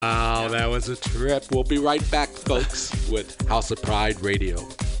That was a trip. We'll be right back, folks, with House of Pride Radio.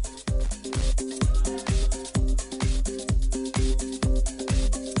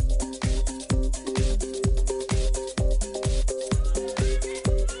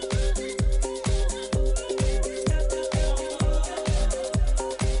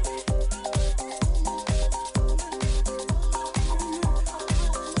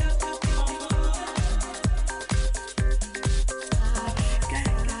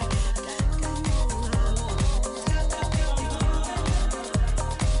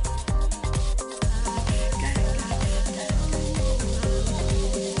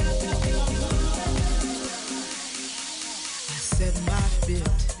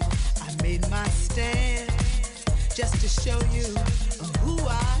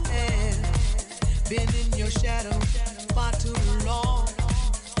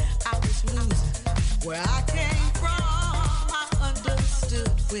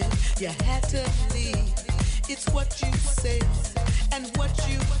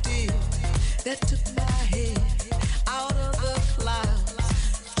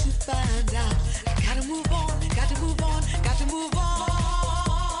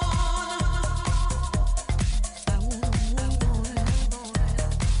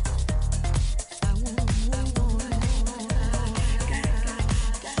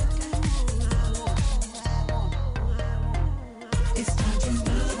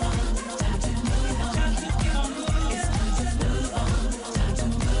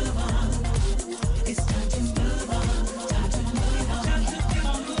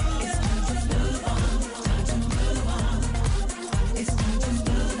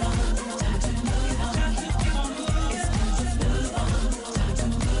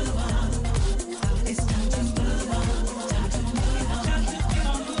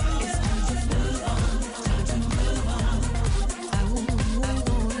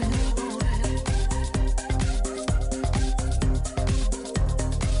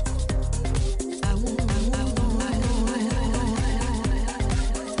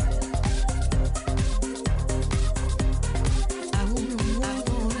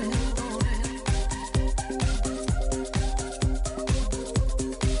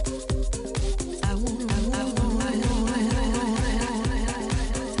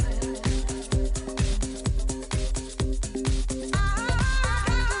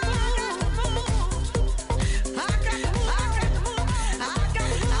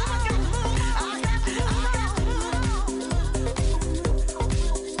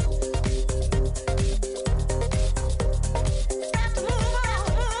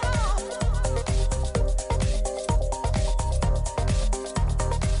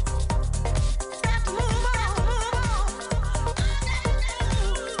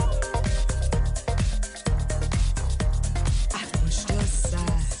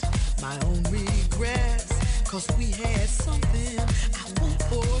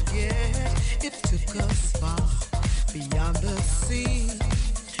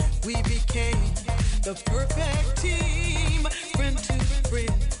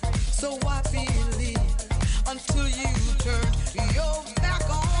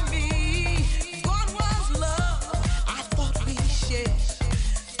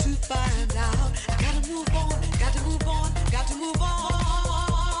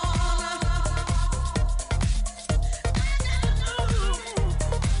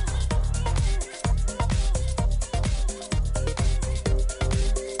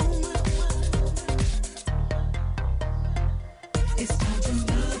 It's time to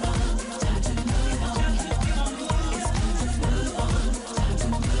move on, time to move on.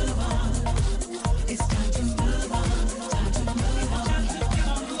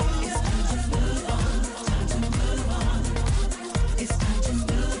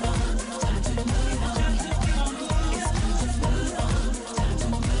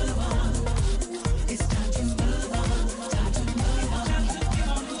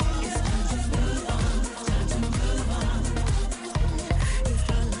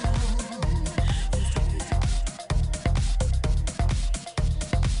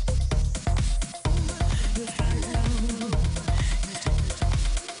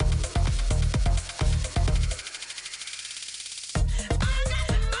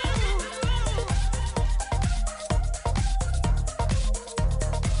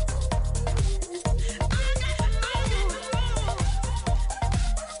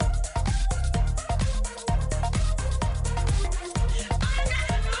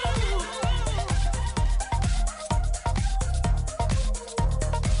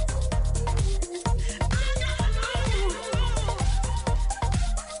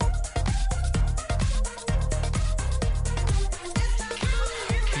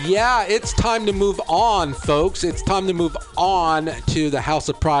 Yeah, it's time to move on, folks. It's time to move on to the House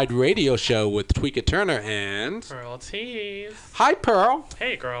of Pride radio show with Tweeka Turner and Pearl Tees. Hi, Pearl.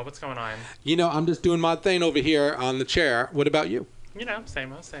 Hey, girl, what's going on? You know, I'm just doing my thing over here on the chair. What about you? You know,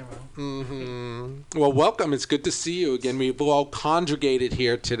 same old, same old. Mm-hmm. Well, welcome. It's good to see you again. We've all congregated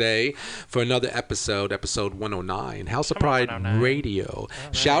here today for another episode 109, House of Pride Radio.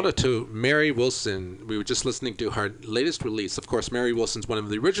 Right. Shout out to Mary Wilson. We were just listening to her latest release. Of course, Mary Wilson's one of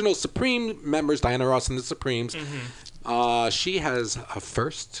the original Supreme members, Diana Ross and the Supremes. Mm-hmm. She has her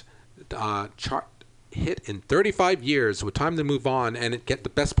first chart hit in 35 years with Time to Move On. And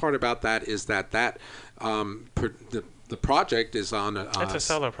the best part about that is that the project is on it's a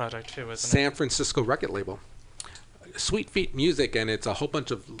solo project too, isn't it? San Francisco record label. Sweet Feet Music, and it's a whole bunch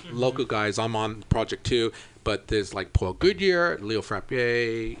of local guys. I'm on the project too, but there's like Paul Goodyear, Leo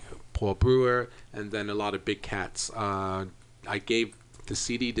Frappier, Paul Brewer, and then a lot of big cats. I gave the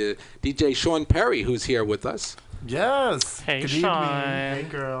CD to DJ Sean Perry, who's here with us. Yes. Hey, Good Sean. evening. Hey,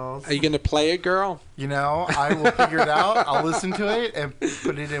 girls. Are you going to play it, girl? You know, I will figure it out. I'll listen to it and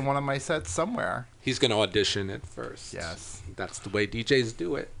put it in one of my sets somewhere. He's going to audition it first. Yes. That's the way DJs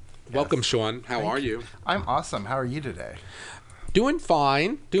do it. Yes. Welcome, Sean. How are you? I'm awesome. How are you today? Doing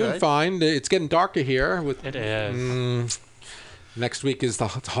fine. Doing fine. It's getting darker here. It is. Next week is the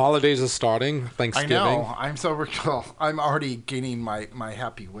holidays are starting. Thanksgiving. I know. I'm so recall. I'm already gaining my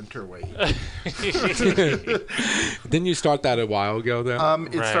happy winter weight. Didn't you start that a while ago, though?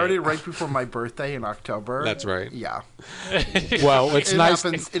 It started right before my birthday in October. That's right. Yeah. Well, it's nice.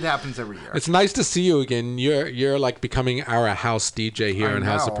 It happens every year. It's nice to see you again. You're like becoming our house DJ here on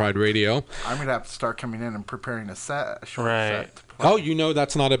House of Pride Radio. I'm gonna have to start coming in and preparing a short set. Oh, you know,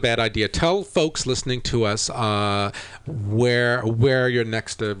 that's not a bad idea. Tell folks listening to us where your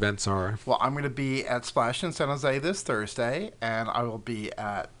next events are. Well, I'm going to be at Splash in San Jose this Thursday, and I will be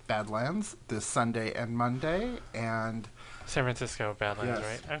at Badlands this Sunday and Monday, and San Francisco, Badlands, yes,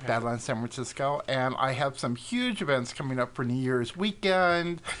 right? Okay. Badlands, San Francisco, and I have some huge events coming up for New Year's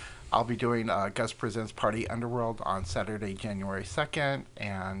weekend. I'll be doing Gus Presents Party Underworld on Saturday, January 2nd,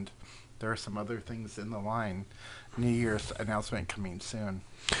 and there are some other things in the line. New Year's announcement coming soon.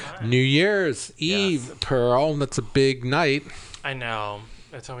 Right. New Year's Eve, yes. Pearl. That's a big night. I know.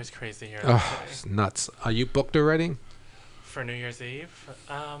 It's always crazy here. Oh, it's nuts. Are you booked already? For New Year's Eve?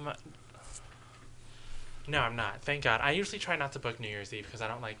 No, I'm not. Thank God. I usually try not to book New Year's Eve because I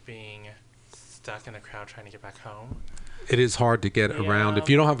don't like being stuck in the crowd trying to get back home. It is hard to get around if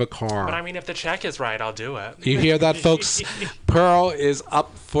you don't have a car. But I mean, if the check is right, I'll do it. You hear that, folks? Pearl is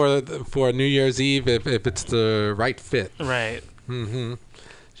up for New Year's Eve if it's the right fit. Right. Mm-hmm.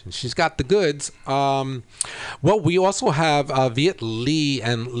 She's got the goods. Well, we also have Viet Lee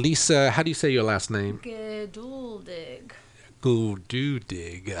and Lisa. How do you say your last name? Geduldig.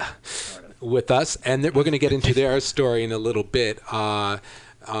 Geduldig. With us, and we're going to get into their story in a little bit.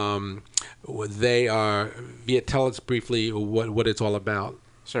 They are. Viet, tell us briefly what it's all about.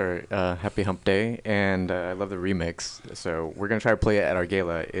 Sure. Happy Hump Day, and I love the remix. So we're gonna try to play it at our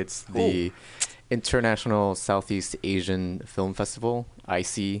gala. It's the International Southeast Asian Film Festival,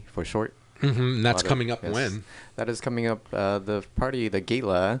 IC for short. Mm-hmm. That's coming up when? That is coming up. The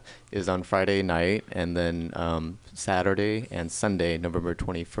gala is on Friday night, and then Saturday and Sunday, November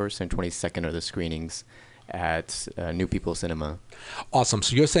 21st and 22nd are the screenings at New People Cinema. Awesome.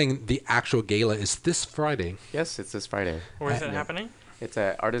 So you're saying the actual gala is this Friday? Yes, it's this Friday. Where is it happening? It's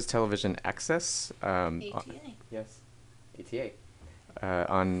at Artist Television Access. ATA. Yes, ATA.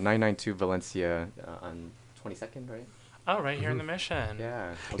 On 992 Valencia on 22nd, right? Oh, right here in the Mission.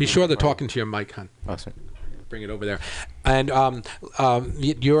 Yeah. Be sure they're talking to your mic, hon. Oh, sorry. Bring it over there. And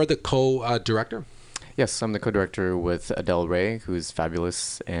you're the co-director? Yes, I'm the co-director with Adele Ray, who's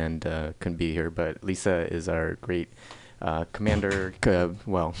fabulous and couldn't be here. But Lisa is our great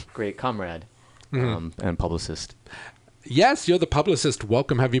great comrade and publicist. Yes, you're the publicist.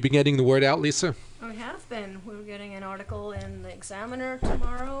 Welcome. Have you been getting the word out, Lisa? We have been. We're getting an article in the Examiner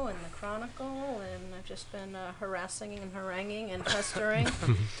tomorrow and the Chronicle, and I've just been harassing and haranguing and pestering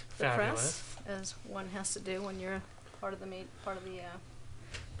the press, as one has to do when you're part of the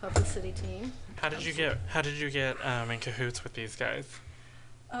publicity team. How did you get in cahoots with these guys?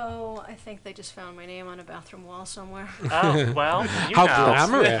 Oh, I think they just found my name on a bathroom wall somewhere. Oh, well, how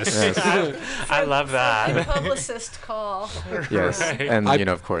glamorous. I love that. A publicist call. Yes, right. And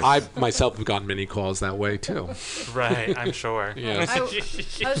of course. I myself have gotten many calls that way, too. Right, I'm sure. Yes.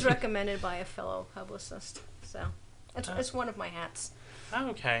 I was recommended by a fellow publicist, so it's one of my hats.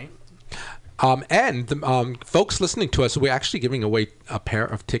 Oh, okay. And folks listening to us, we're actually giving away a pair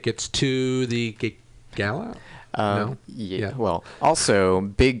of tickets to the gala. No? Yeah. Well, also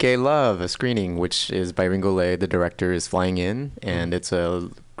Big Gay Love, a screening, which is by Ringo Lee. The director is flying in, and it's a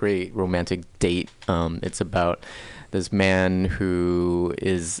great romantic date. It's about this man who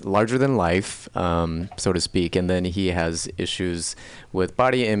is larger than life, so to speak, and then he has issues with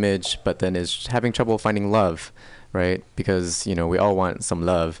body image, but then is having trouble finding love, right? Because, you know, we all want some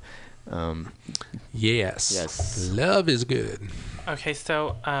love. Yes. Yes. Love is good. Okay,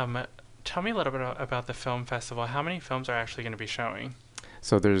 so tell me a little bit about the film festival. How many films are actually going to be showing?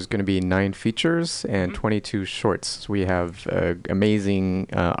 So there's going to be 9 features and 22 shorts. We have amazing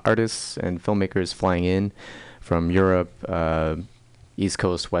artists and filmmakers flying in from Europe, East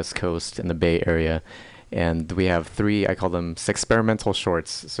Coast, West Coast, and the Bay Area. And we have 3, I call them experimental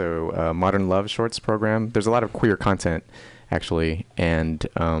shorts. So Modern Love Shorts program. There's a lot of queer content, actually, and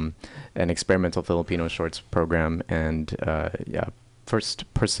an experimental Filipino shorts program, and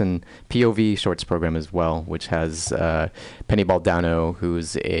first person POV shorts program as well, which has Penny Baldano,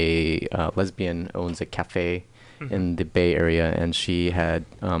 who's a lesbian, owns a cafe in the Bay Area, and she had,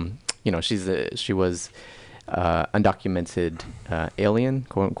 she was undocumented alien,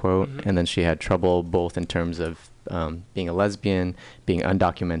 quote unquote, and then she had trouble both in terms of being a lesbian, being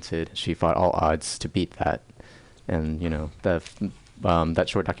undocumented. She fought all odds to beat that, and you know that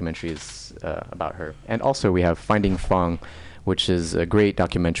short documentary is about her. And also we have Finding Fong, which is a great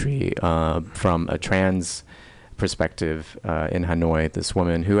documentary from a trans perspective in Hanoi. This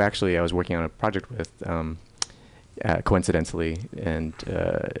woman who actually I was working on a project with coincidentally, and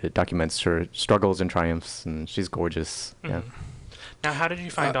it documents her struggles and triumphs, and she's gorgeous. Yeah. Now, how did you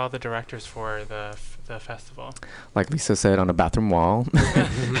find all the directors for the festival? Like Lisa said, on a bathroom wall.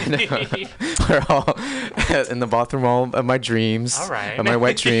 We're all in the bathroom wall of my dreams. All right. My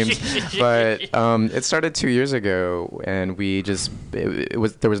wet dreams. But it started 2 years ago, and we just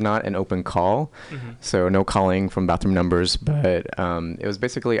there was not an open call, so no calling from bathroom numbers. But it was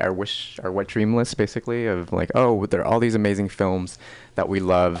basically our wet dream list, basically, of like, oh, there are all these amazing films that we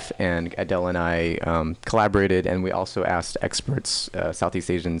love, and Adele and I collaborated, and we also asked experts,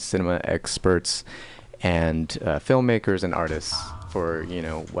 Southeast Asian cinema experts, and filmmakers and artists for, you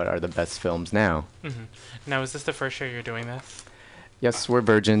know, what are the best films now. Now, is this the first year you're doing this? Yes, we're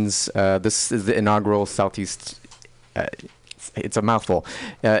virgins. This is the inaugural Southeast, it's a mouthful,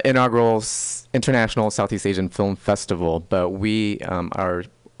 inaugural International Southeast Asian Film Festival, but we, our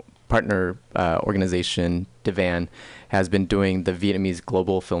partner organization, Devan, has been doing the Vietnamese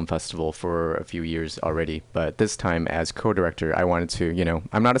Global Film Festival for a few years already. But this time as co-director, I wanted to, you know,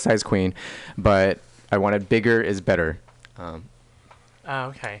 I'm not a size queen, but I wanted bigger is better.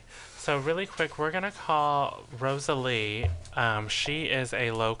 Okay. So really quick, we're going to call Rosalie. She is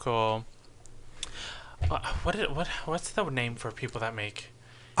a local... What's the name for people that make...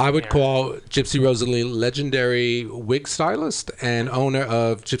 I would call Gypsy Rosalie legendary wig stylist and owner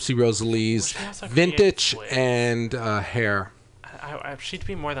of Gypsy Rosalie's vintage and hair. She'd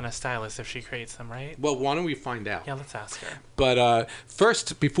be more than a stylist if she creates them, right? Well, why don't we find out? Yeah, let's ask her. But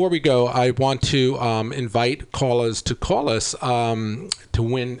first, before we go, I want to invite callers to call us to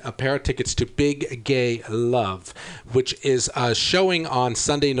win a pair of tickets to Big Gay Love, which is showing on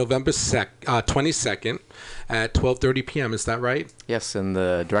Sunday, November 22nd at 12:30 p.m. Is that right? Yes, and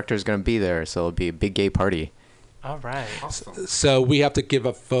the director is going to be there, so it'll be a big gay party. All right. Awesome. So we have to give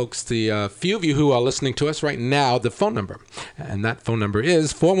up, folks, the few of you who are listening to us right now, the phone number. And that phone number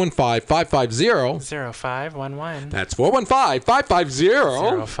is 415-550-0511. That's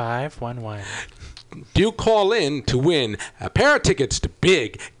 415-550-0511. Do call in to win a pair of tickets to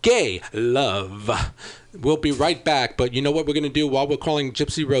Big Gay Love. We'll be right back, but you know what we're going to do while we're calling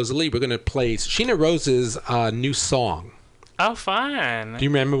Gypsy Rosalie? We're going to play Sheena Rose's new song. Oh, fun. Do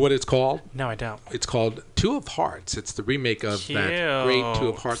you remember what it's called? No, I don't. It's called Two of Hearts. It's the remake of that great Two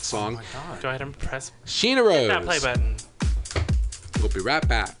of Hearts song. Oh, my God. Go ahead and press Sheena Rose. Hit that play button. We'll be right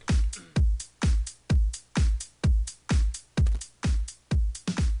back.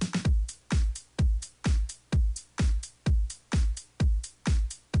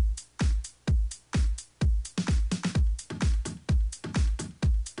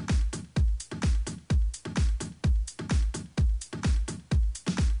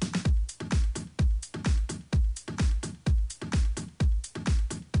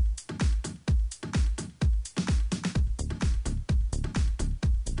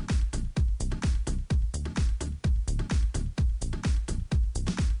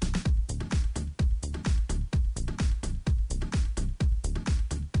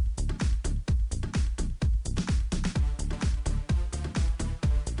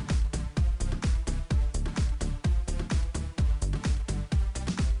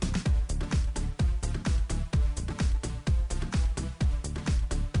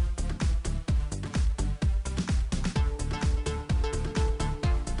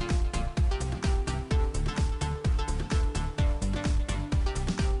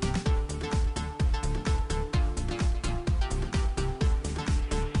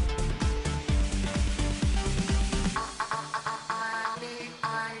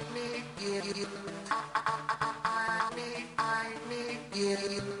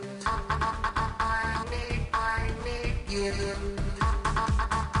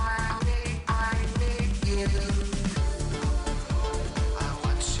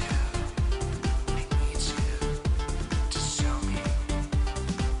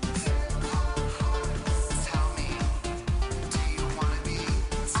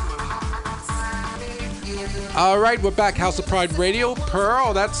 All right, we're back. House of Pride Radio.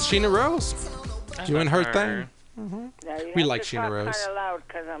 Pearl, that's Sheena Rose. Doing her thing. We like Sheena Rose. Kind of loud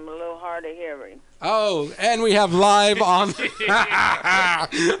because I'm a little hard of hearing. Oh, and we have live on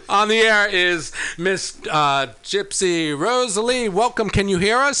on the air is Miss Gypsy Rosalie. Welcome. Can you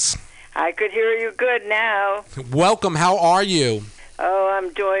hear us? I could hear you good now. Welcome. How are you? Oh,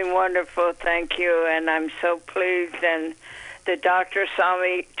 I'm doing wonderful, thank you, and I'm so pleased. And the doctor saw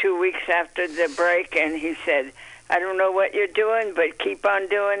me 2 weeks after the break, and he said, I don't know what you're doing, but keep on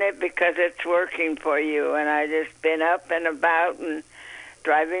doing it because it's working for you. And I just been up and about and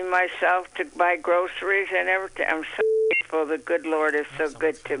driving myself to buy groceries and everything. I'm so grateful. The good Lord is so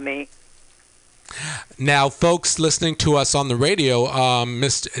good to me. Now, folks listening to us on the radio,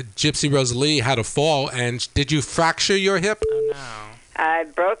 Miss Gypsy Rosalie had a fall, and did you fracture your hip? Oh, no. I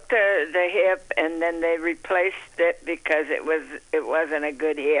broke the hip, and then they replaced it because it wasn't a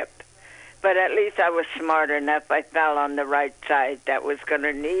good hip. But at least I was smart enough. I fell on the right side. That was going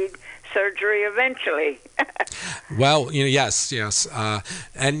to need surgery eventually. Well, yes.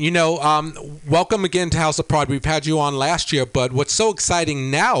 And, welcome again to House of Pride. We've had you on last year, but what's so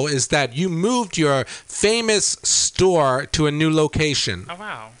exciting now is that you moved your famous store to a new location. Oh,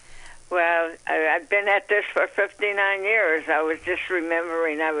 wow. Well, I've been at this for 59 years. I was just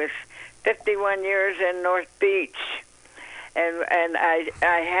remembering I was 51 years in North Beach. And I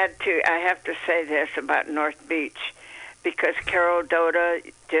have to say this about North Beach, because Carol Doda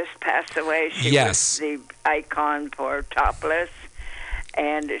just passed away. She was the icon for topless,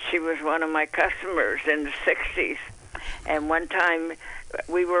 and she was one of my customers in the 60s. And one time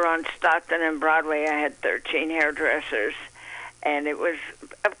we were on Stockton and Broadway. I had 13 hairdressers, and it was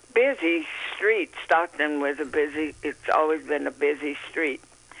a busy street. Stockton was it's always been a busy street.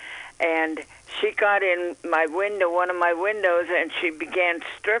 And she got in my window, one of my windows, and she began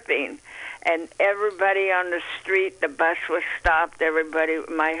stripping. And everybody on the street, the bus was stopped,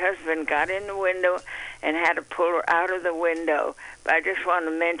 my husband got in the window and had to pull her out of the window. But I just want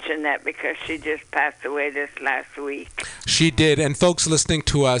to mention that because she just passed away this last week. She did. And folks listening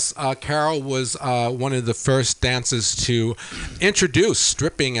to us, Carol was one of the first dancers to introduce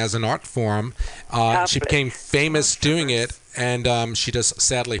stripping as an art form. She became famous doing it. And she just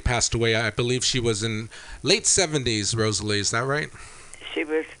sadly passed away. I believe she was in late 70s, Rosalie. Is that right? She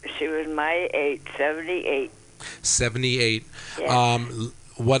was my age, 78. 78. Yes.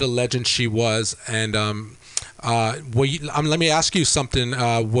 What a legend she was. And let me ask you something.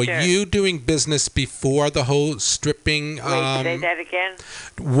 Were Sure. you doing business before the whole stripping? Wait, say that again?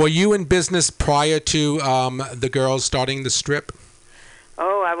 Were you in business prior to the girls starting the strip?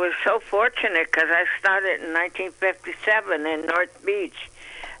 Oh, I was so fortunate because I started in 1957 in North Beach.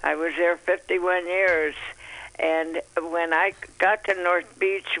 I was there 51 years. And when I got to North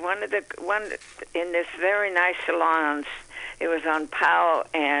Beach, one in this very nice salons, it was on Powell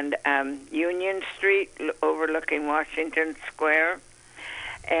and Union Street, overlooking Washington Square.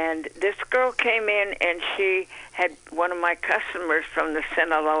 And this girl came in, and she had one of my customers from the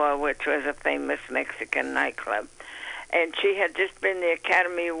Sinaloa, which was a famous Mexican nightclub. And she had just been the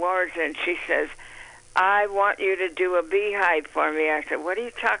Academy Awards, and she says, I want you to do a beehive for me. I said, what are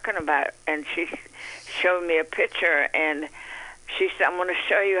you talking about? And she showed me a picture, and she said, I'm going to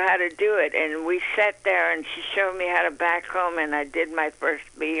show you how to do it. And we sat there, and she showed me how to back home, and I did my first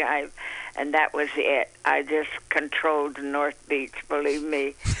beehive, and that was it. I just controlled North Beach, believe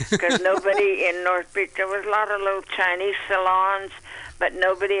me, because nobody in North Beach, there was a lot of little Chinese salons, but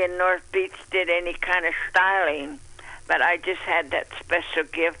nobody in North Beach did any kind of styling. But I just had that special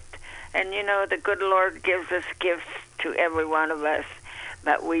gift. And, the good Lord gives us gifts to every one of us,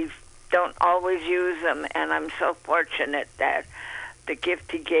 but we don't always use them. And I'm so fortunate that the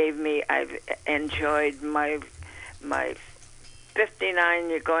gift He gave me, I've enjoyed my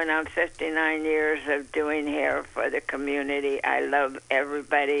going on 59 years of doing hair for the community. I love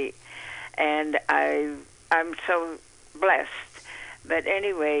everybody, and I'm so blessed. But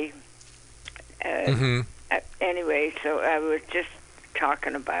anyway, so I was just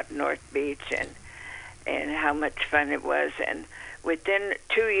talking about North Beach and how much fun it was. And within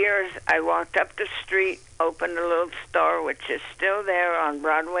 2 years, I walked up the street, opened a little store, which is still there on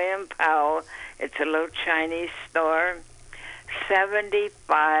Broadway and Powell. It's a little Chinese store.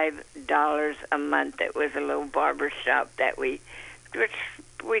 $75 a month. It was a little barber shop that we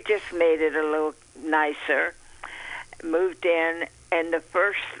just made it a little nicer. Moved in, and the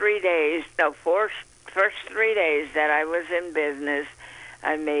first 3 days that I was in business,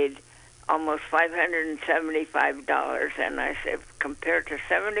 I made almost $575. And I said, compared to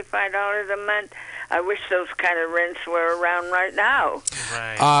 $75 a month, I wish those kind of rents were around right now.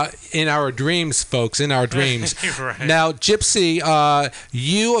 Right. In our dreams, folks, in our dreams. Right. Now, Gypsy,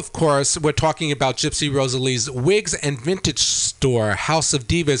 you, of course, we're talking about Gypsy Rosalie's Wigs and Vintage Store, House of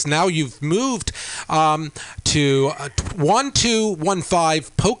Divas. Now you've moved to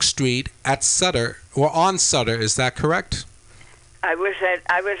 1215 Polk Street at Sutter, or on Sutter. Is that correct? I was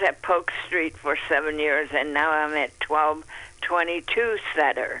at Polk Street for 7 years, and now I'm at 1222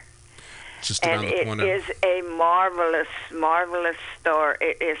 Sutter. Just around the corner. And it is a marvelous, marvelous store.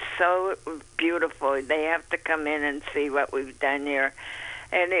 It is so beautiful. They have to come in and see what we've done here.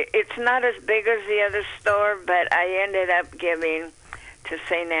 And it's not as big as the other store, but I ended up giving to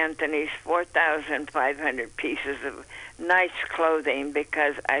St. Anthony's 4,500 pieces of nice clothing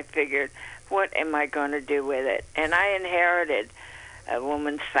because I figured, what am I going to do with it? And I inherited a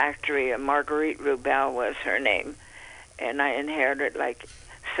woman's factory. Marguerite Rubel was her name. And I inherited like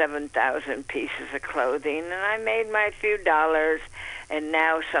 7,000 pieces of clothing, and I made my few dollars, and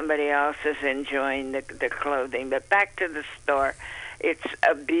now somebody else is enjoying the clothing. But back to the store. It's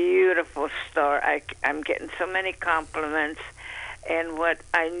a beautiful store. I'm getting so many compliments, and what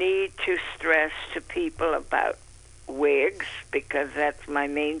I need to stress to people about wigs, because that's my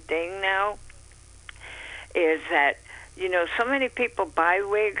main thing now, is that, so many people buy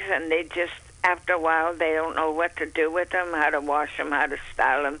wigs, and they just, after a while, they don't know what to do with them, how to wash them, how to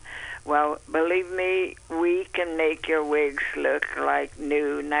style them. Well, believe me, we can make your wigs look like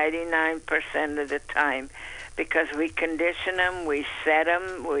new 99% of the time because we condition them, we set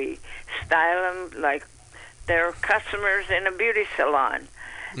them, we style them like they're customers in a beauty salon.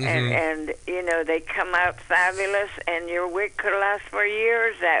 Mm-hmm. And they come out fabulous, and your wig could last for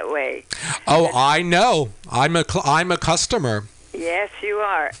years that way. Oh, I know. I'm a customer. Yes, you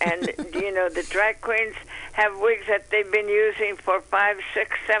are. And, the drag queens have wigs that they've been using for 5,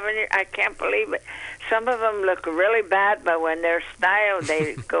 6, 7 years. I can't believe it. Some of them look really bad, but when they're styled,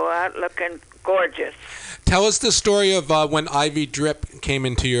 they go out looking gorgeous. Tell us the story of when Ivy Drip came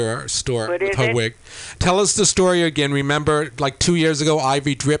into your store with her wig. Tell us the story again. Remember, like 2 years ago,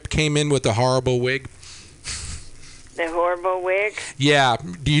 Ivy Drip came in with a horrible wig? The horrible wig? Yeah.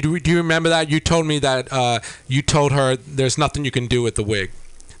 Do you remember that? You told me that you told her there's nothing you can do with the wig,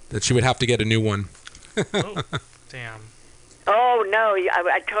 that she would have to get a new one. Oh, damn. Oh, no.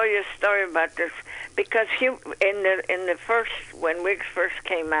 I told you a story about this because in the first, when wigs first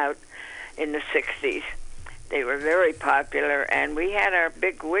came out in the 60s, they were very popular, and we had our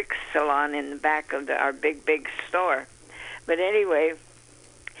big wig salon in the back of our big store. But anyway,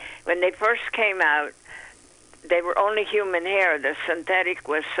 when they first came out, they were only human hair. The synthetic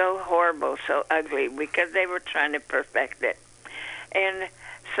was so horrible, so ugly, because they were trying to perfect it. And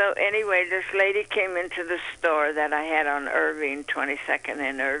so anyway, this lady came into the store that I had on Irving, 22nd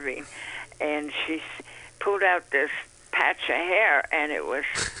and Irving, and she pulled out this patch of hair, and it was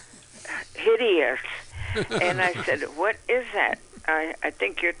hideous. And I said, what is that? I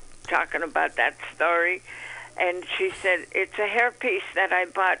think you're talking about that story. And she said, it's a hairpiece that I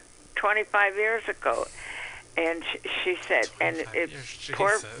bought 25 years ago. And she said, and it's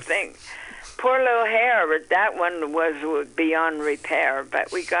poor thing, poor little hair, but that one was beyond repair.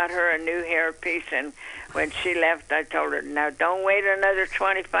 But we got her a new hairpiece, and when she left, I told her, now don't wait another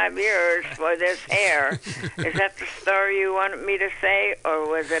 25 years for this hair. Is that the story you wanted me to say, or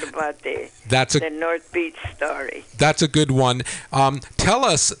was it about the North Beach story? That's a good one. Tell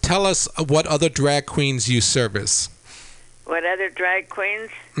us what other drag queens you service. What other drag queens?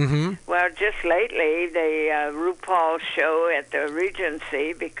 Mm-hmm. Well, just lately, the RuPaul show at the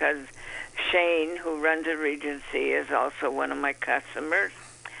Regency, because Shane, who runs the Regency, is also one of my customers.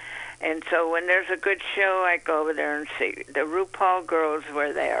 And so when there's a good show, I go over there and see. The RuPaul girls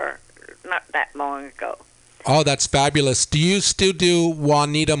were there not that long ago. Oh, that's fabulous. Do you still do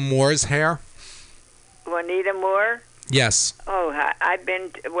Juanita Moore's hair? Juanita Moore? Yes. Oh,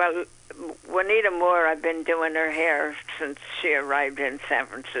 Juanita Moore, I've been doing her hair since she arrived in San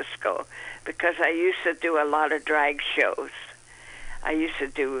Francisco, because I used to do a lot of drag shows. I used to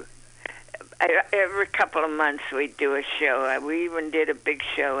do, every couple of months we'd do a show. We even did a big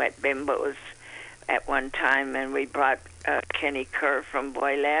show at Bimbo's at one time, and we brought Kenny Kerr from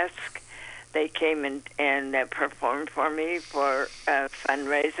Boylesque. They came and performed for me for a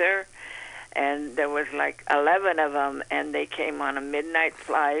fundraiser, and there was like 11 of them, and they came on a midnight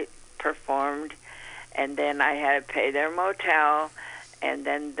flight, performed, and then I had to pay their motel, and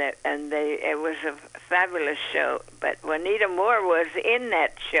then it was a fabulous show. But Juanita Moore was in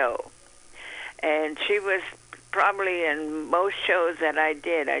that show, and she was probably in most shows that I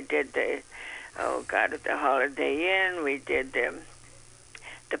did. I did the Holiday Inn. We did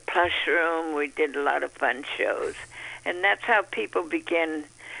the Plush Room. We did a lot of fun shows. And that's how people began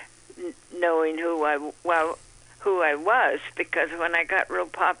knowing who I was, because when I got real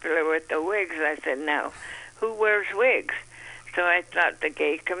popular with the wigs, I said, now, who wears wigs? So I thought the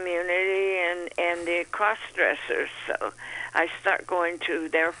gay community and the cross-dressers. So I start going to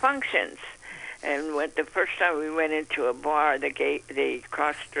their functions. And the first time we went into a bar, the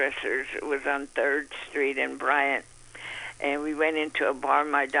cross-dressers, it was on 3rd Street in Bryant. And we went into a bar,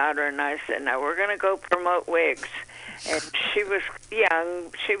 my daughter and I said, now we're going to go promote wigs. And she was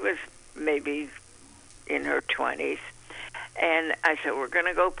young. She was maybe in her 20s. And I said, we're going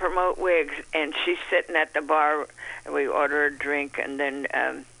to go promote wigs. And she's sitting at the bar, and we order a drink. And then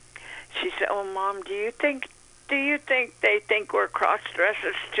she said, oh, Mom, do you think they think we're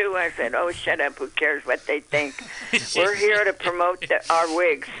cross-dressers too? I said, oh, shut up. Who cares what they think? We're here to promote our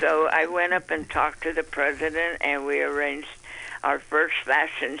wigs. So I went up and talked to the president, and we arranged our first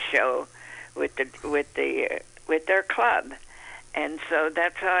fashion show with their club. And so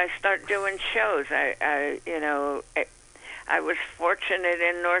that's how I start doing shows. I was fortunate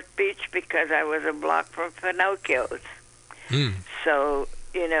in North Beach because I was a block from Pinocchio's. So,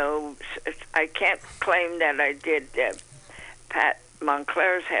 I can't claim that I did Pat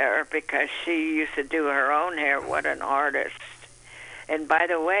Moncler's hair because she used to do her own hair. What an artist. And by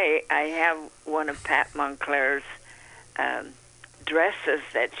the way, I have one of Pat Moncler's dresses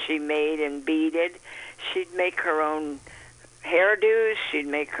that she made and beaded. She'd make her own hairdos, she'd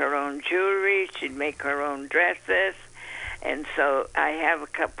make her own jewelry, she'd make her own dresses. And so I have a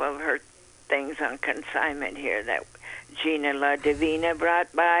couple of her things on consignment here that Gina La Divina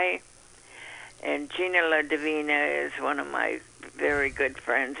brought by. And Gina La Divina is one of my very good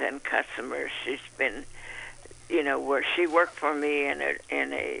friends and customers. She's been, where she worked for me in a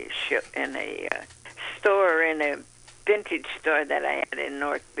store, in a vintage store that I had in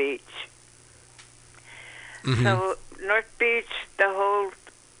North Beach. Mm-hmm. So North Beach, the whole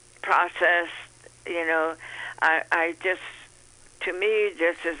process, I just, to me,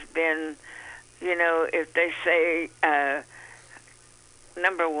 this has been, if they say,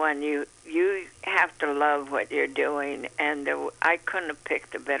 number one, you have to love what you're doing, and I couldn't have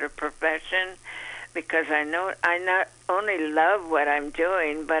picked a better profession because I not only love what I'm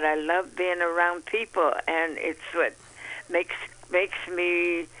doing, but I love being around people, and it's what makes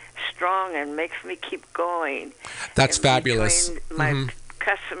me strong and makes me keep going. That's and fabulous. My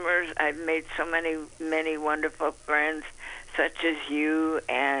customers, I've made so many wonderful friends, such as you,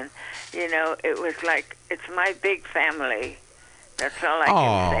 and it was like it's my big family. That's all I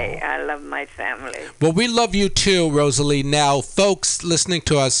can say. I love my family. Well, we love you too, Rosalie. Now, folks listening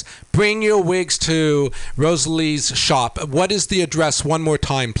to us, bring your wigs to Rosalie's shop. What is the address one more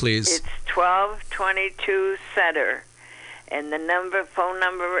time, please? It's 1222 Sutter. And the phone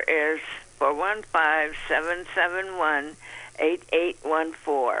number is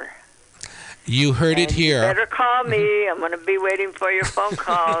 415-771-8814. You heard it here. You better call me. I'm going to be waiting for your phone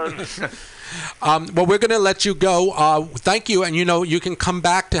calls. Well, we're going to let you go. Thank you. And, you can come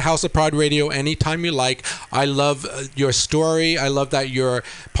back to House of Pride Radio anytime you like. I love your story. I love that you're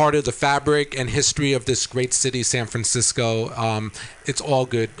part of the fabric and history of this great city, San Francisco. It's all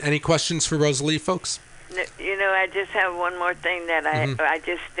good. Any questions for Rosalie, folks? I just have one more thing that I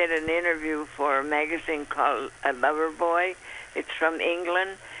just did an interview for a magazine called A Lover Boy. It's from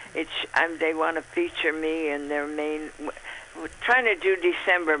England. They want to feature me in their main. We're trying to do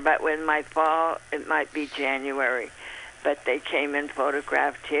December, but with my fall, it might be January. But they came and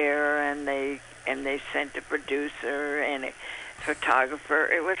photographed here, and they sent a producer and a photographer.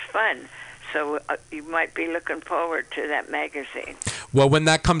 It was fun. So you might be looking forward to that magazine. Well, when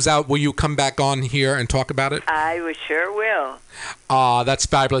that comes out, will you come back on here and talk about it? I sure will. That's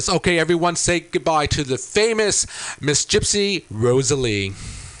fabulous. Okay, everyone say goodbye to the famous Miss Gypsy Rosalie.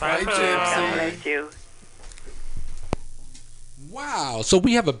 Bye, Gypsy. God bless you. Wow. So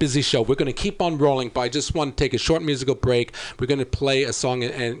we have a busy show. We're going to keep on rolling, but I just want to take a short musical break. We're going to play a song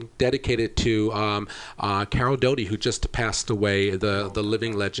and dedicate it to Carol Doty, who just passed away, the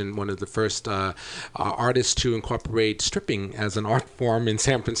living legend, one of the first artists to incorporate stripping as an art form in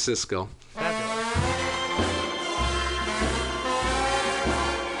San Francisco.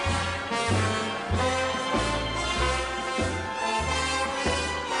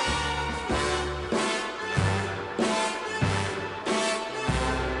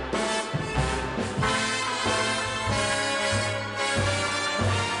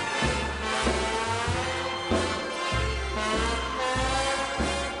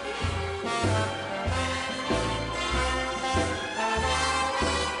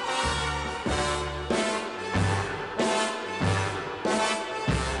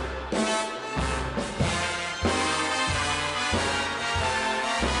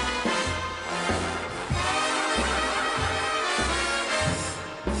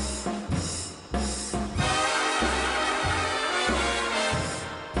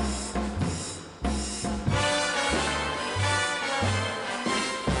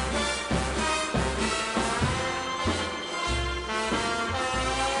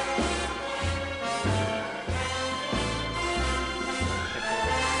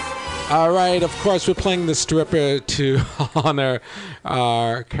 All right, of course, we're playing the stripper to honor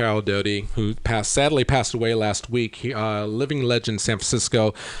Carol Doty, who sadly passed away last week. Living legend, San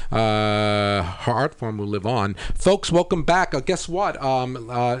Francisco. Her art form will live on. Folks, welcome back. Guess what?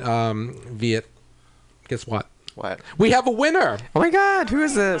 Viet. Guess what? What? We have a winner. Oh my God, who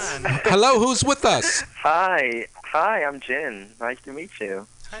is this? Hello, who's with us? Hi, I'm Jin. Nice to meet you.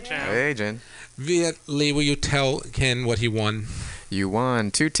 Hi, Jen. Hey, Jen. Viet Lee, will you tell Ken what he won? You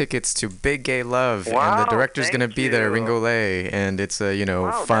won 2 tickets to Big Gay Love, Wow, and the director's thank gonna be there, you. Ringo Lay, and it's a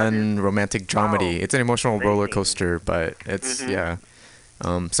Wow, fun that is- romantic dramedy. wow, It's an emotional roller amazing. coaster, but it's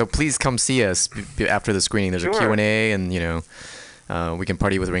Mhm. So please come see us after the screening. There's a Sure. Q&A, and we can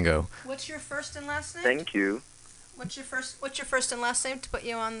party with Ringo. What's your first and last name? Thank you. What's your first and last name to put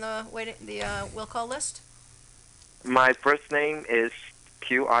you on the will call list? My first name is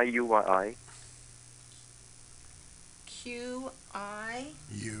Qiuyi. You. QIUI.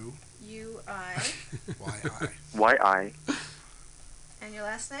 YI. Yi. And your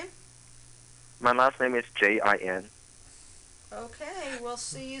last name? My last name is Jin. Okay, we'll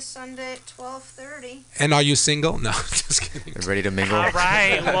see you Sunday at 12:30. And are you single? No, just kidding. Ready to mingle? All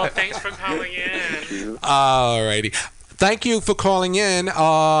right. Well, thanks for calling in. All righty. Thank you for calling in.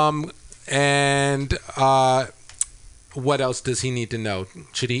 And what else does he need to know?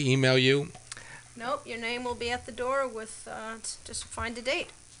 Should he email you? Nope, your name will be at the door with just find a date.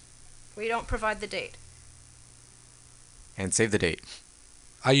 We don't provide the date. And save the date.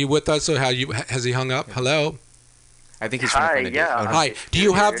 Are you with us, or has he hung up? Hello? I think he's trying to Hi, find a date. yeah. Oh, no. Hi. Do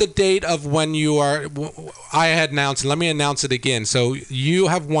you have the date of when you are? I had announced. Let me announce it again. So you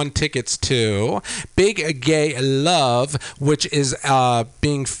have won tickets to Big Gay Love, which is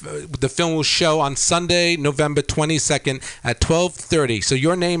the film will show on Sunday, November 22nd at 12:30. So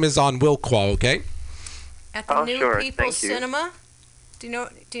your name is on will call. Okay. At the Oh, New sure, People thank you. Cinema. Do you know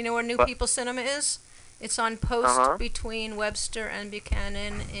where New What? People Cinema is? It's on Post Uh-huh. between Webster and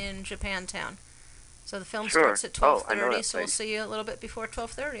Buchanan in Japantown. So the film Sure. starts at Oh, I know 12:30, that so we'll place. see you a little bit before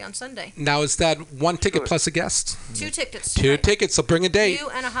 12:30 on Sunday. Now is that one ticket Sure. plus a guest? 2 tickets. 2 tonight. tickets. So bring a date. You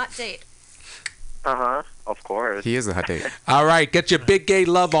and a hot date. Of course. He is a hot date. All right. Get your Big Gay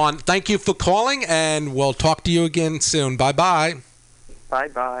Love on. Thank you for calling, and we'll talk to you again soon. Bye bye. Bye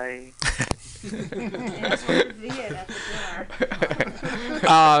bye.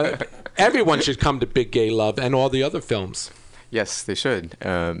 Everyone should come to Big Gay Love and all the other films. Yes, they should.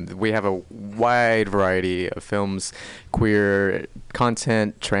 We have a wide variety of films, queer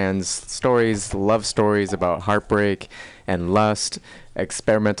content, trans stories, love stories about heartbreak and lust,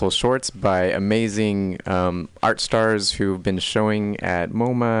 experimental shorts by amazing art stars who've been showing at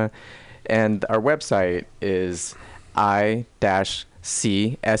MoMA. And our website is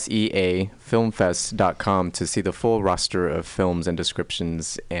i-cseafilmfest.com to see the full roster of films and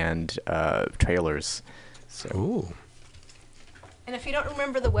descriptions and trailers. So. Ooh. And if you don't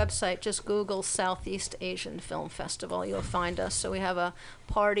remember the website, just Google Southeast Asian Film Festival. You'll find us. So we have a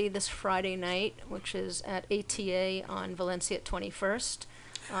party this Friday night, which is at ATA on Valencia at 21st,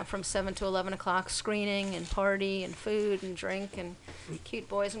 from 7 to 11 o'clock, screening and party and food and drink and cute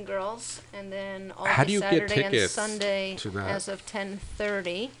boys and girls. And then all How day do you get Saturday and tickets Sunday to that? as of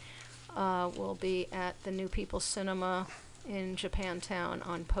 10:30 will be at the New People Cinema in Japantown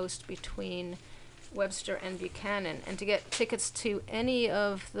on Post between Webster and Buchanan. And to get tickets to any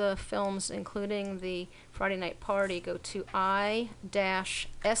of the films, including the Friday night party, go to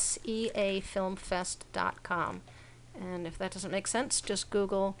i-seafilmfest.com. And if that doesn't make sense, just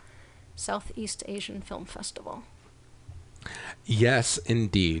Google Southeast Asian Film Festival. Yes,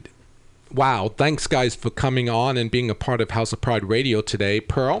 indeed. Wow. Thanks, guys, for coming on and being a part of House of Pride Radio today.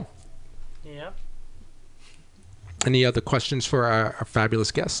 Pearl, Yep. any other questions for our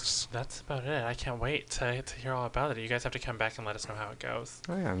fabulous guests? That's about it. I can't wait to hear all about it. You guys have to come back and let us know how it goes.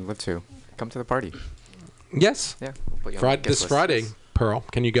 Oh yeah, I'd love to. Come to the party. Yes. Yeah. We'll put you on the Friday, guest this list. Friday. Pearl,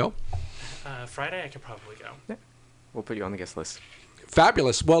 can you go? Friday, I could probably go. We'll put you on the guest list.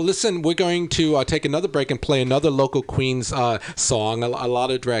 Fabulous. Well, listen, we're going to take another break and play another local Queens song. A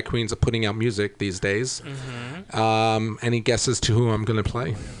lot of drag queens are putting out music these days. Mm-hmm. Any guesses to who I'm going to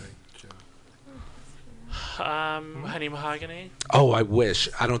play? Honey Mahogany. Oh, I wish.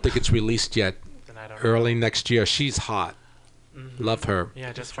 I don't think it's released yet. Then I don't Early know. next year. She's hot. Mhm. Love her. Yeah,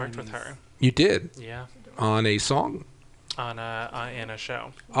 I just worked with her. You did? Yeah, On a song? on in a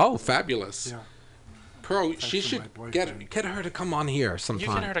show. Oh, fabulous. Yeah. Pearl, Thanks she to should my boyfriend. get her to come on here You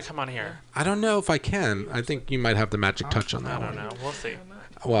sometime. get her to come on here. I don't know if I can. I think you might have the magic touch on I that don't one. know. We'll see.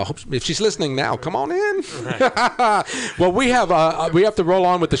 Well, if she's listening now, come on in. Right. Well, we have to roll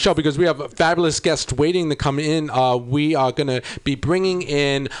on with the show because we have a fabulous guest waiting to come in. We are going to be bringing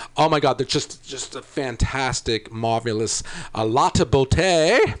in, oh my God, they're just a fantastic, marvelous Lotte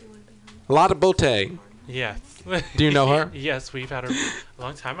Beauté. Lotte Beauté. Yes. Do you know her? Yes, we've had her a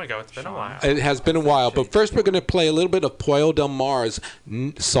long time ago. It's been a while. It has been a while. But first we're going to play a little bit of Pollo Del Mar's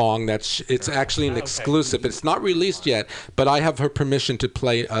song. It's actually an exclusive. It's not released yet, but I have her permission to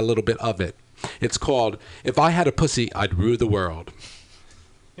play a little bit of it. It's called If I Had a Pussy, I'd Rule the World.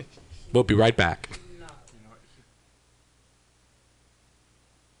 We'll be right back.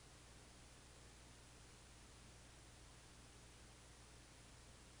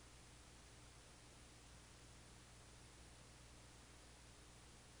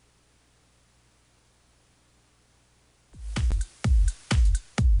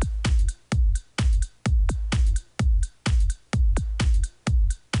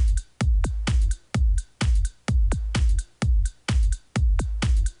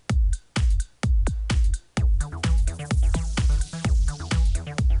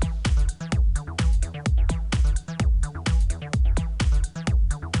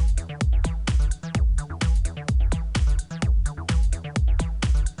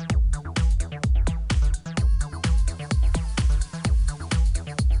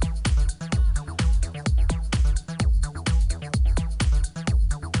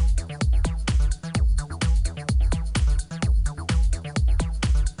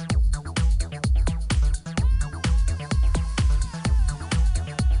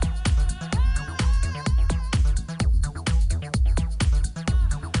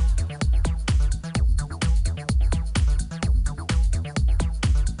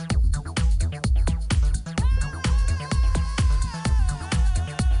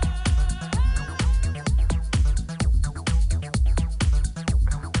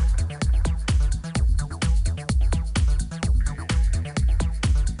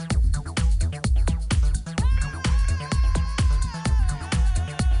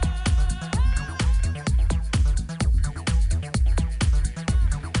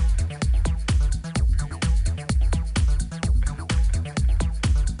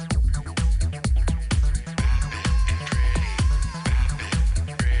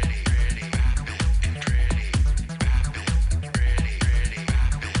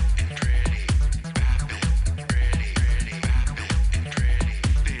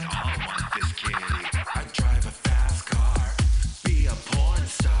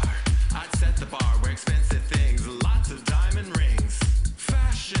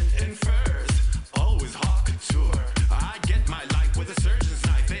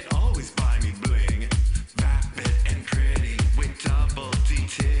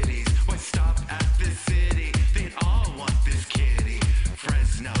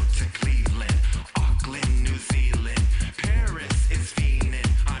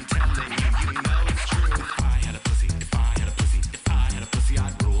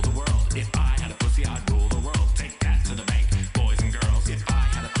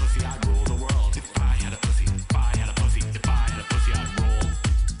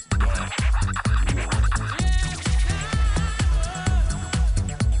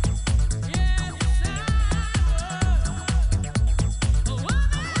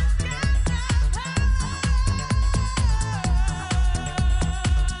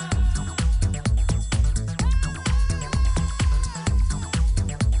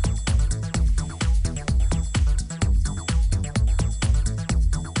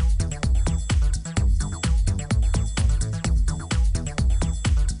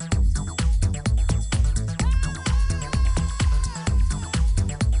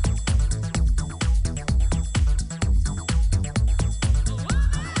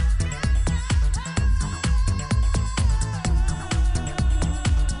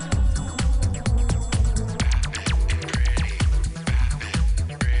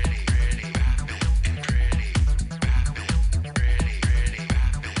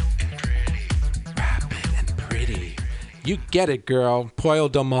 You get it, girl. Pollo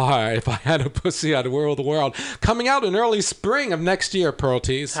Del Mar. If I had a pussy, I'd rule the world. Coming out in early spring of next year, Pearl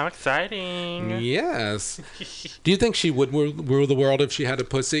Tees. How exciting. Yes. Do you think she would rule the world if she had a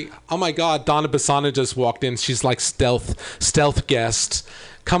pussy? Oh, my God. Donna Bassana just walked in. She's like stealth guest.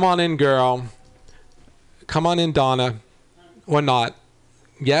 Come on in, girl. Come on in, Donna. Or not.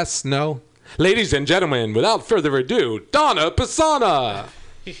 Yes? No? Ladies and gentlemen, without further ado, Donna Bassana.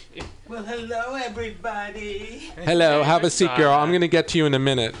 Well, hello, everybody. Hello. Have a seat, girl. I'm going to get to you in a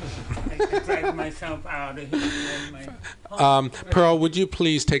minute. drag myself out of here. Pearl, would you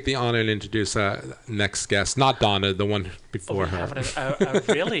please take the honor and introduce our next guest? Not Donna, the one before her. We have a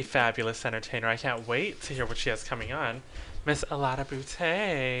really fabulous entertainer. I can't wait to hear what she has coming on. Miss Alada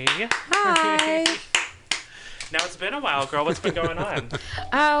Boutte. Hi. Now, it's been a while, girl. What's been going on?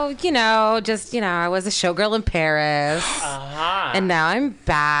 Oh, I was a showgirl in Paris. Uh-huh. And now I'm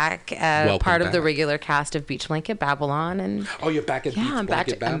back as Welcome part of the back. regular cast of Beach Blanket Babylon. And Oh, you're back at Beach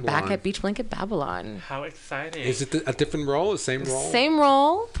Blanket Babylon. I'm back at Beach Blanket Babylon. How exciting. Is it a different role, the same role? Same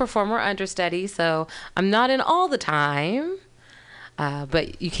role, performer understudy. So I'm not in all the time.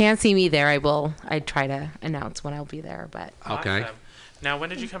 But you can see me there. I try to announce when I'll be there. But Okay. Awesome. Now, when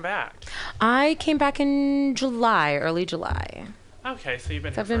did you come back? I came back in July, early July. Okay, so you've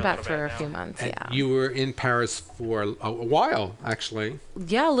been So I've here been for a back little for a bit few now. months, And yeah. you were in Paris for a while, actually.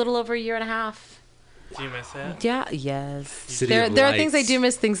 Yeah, a little over a year and a half. Do you miss it? Yeah, yes. City There of are things I Lights. do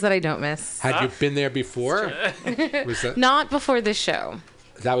miss, things that I don't miss. Had you been there before? Was that Not before this show.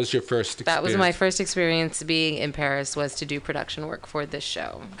 that was your first experience? That was my first experience being in Paris, was to do production work for this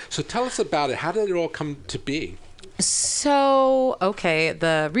show. So tell us about it. How did it all come to be? So, okay,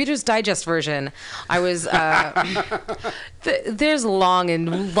 the Reader's Digest version. I was, there's long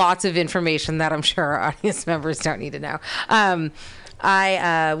and lots of information that I'm sure our audience members don't need to know.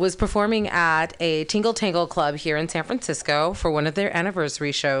 I was performing at a Tingle Tangle Club here in San Francisco for one of their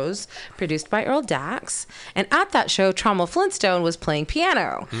anniversary shows produced by Earl Dax. And at that show, Trauma Flintstone was playing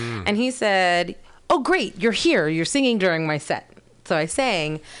piano. And he said, "Oh, great, you're here. You're singing during my set." So I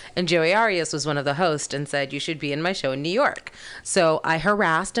sang, and Joey Arias was one of the hosts and said, "You should be in my show in New York." So I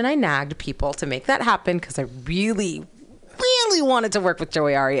harassed and I nagged people to make that happen because I really wanted to work with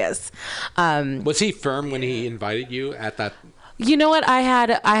Joey Arias. Was he firm when he invited you at that? You know what? I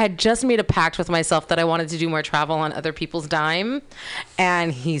had just made a pact with myself that I wanted to do more travel on other people's dime.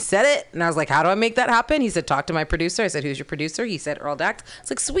 And he said it. And I was like, how do I make that happen? He said, talk to my producer. I said, who's your producer? He said, Earl Dax. I was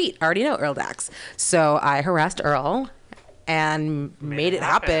like, sweet. I already know Earl Dax. So I harassed Earl and made it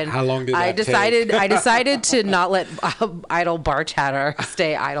happen. How long did that I decided to not let idle bar chatter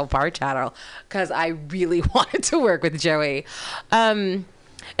stay idle bar chatter because I really wanted to work with Joey. It actually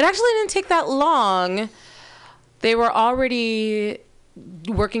didn't take that long. They were already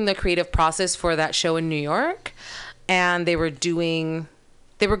working the creative process for that show in New York, and they were going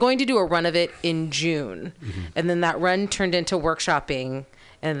to do a run of it in June. And then that run turned into workshopping,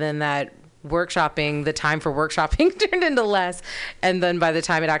 and then that workshopping, the time for workshopping turned into less. And then by the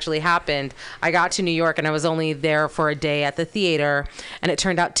time it actually happened, I got to New York and I was only there for a day at the theater. And it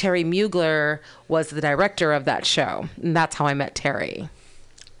turned out Terry Mugler was the director of that show. And that's how I met Terry.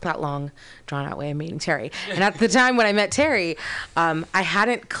 That long, drawn-out way of meeting Terry. And at the time when I met Terry, I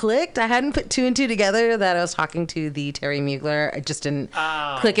hadn't clicked. I hadn't put two and two together that I was talking to the Terry Mugler. It just didn't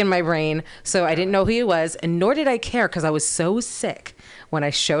click in my brain. So I didn't know who he was, and nor did I care because I was so sick when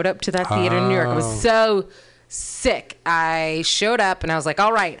I showed up to that theater in New York. I was so sick. I showed up and I was like,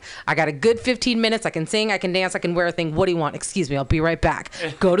 all right, I got a good 15 minutes. I can sing, I can dance, I can wear a thing. What do you want? Excuse me, I'll be right back.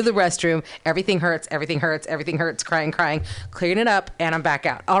 Go to the restroom. Everything hurts, crying, clearing it up, and I'm back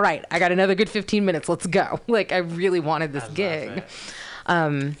out. All right, I got another good 15 minutes. Let's go. Like, I really wanted this gig.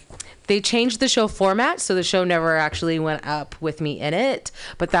 They changed the show format, so the show never actually went up with me in it,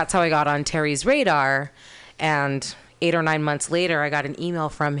 but that's how I got on Terry's radar. And 8 or 9 months later, I got an email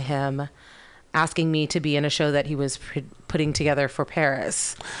from him asking me to be in a show that he was putting together for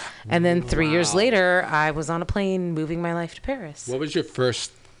Paris. And then 3 years later, I was on a plane moving my life to Paris. What was your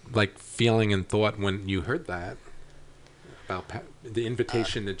first feeling and thought when you heard that about the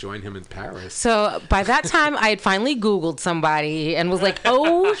invitation to join him in Paris? So by that time, I had finally Googled somebody and was like,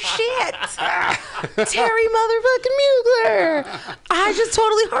 oh shit, Terry motherfucking Mugler. I just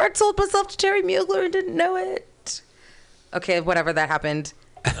totally hard sold myself to Terry Mugler and didn't know it. Okay, whatever, that happened.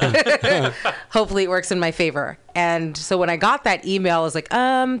 Hopefully it works in my favor. And so when I got that email, I was like,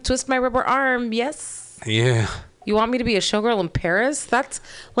 twist my rubber arm. Yes. Yeah. You want me to be a showgirl in Paris? That's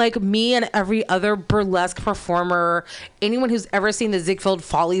like me and every other burlesque performer, anyone who's ever seen the Ziegfeld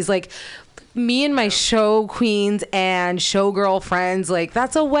Follies, like me and my show queens and showgirl friends, like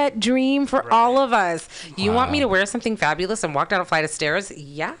that's a wet dream for all of us. You want me to wear something fabulous and walk down a flight of stairs?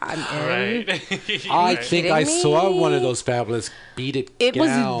 Yeah, I'm in. I think I saw one of those fabulous beaded It gowns.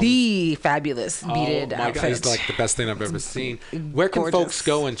 was the fabulous beaded Oh my God, outfit. it's like the best thing I've ever seen. Where can gorgeous. folks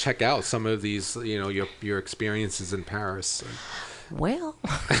go and check out some of these, your experiences in Paris? Well,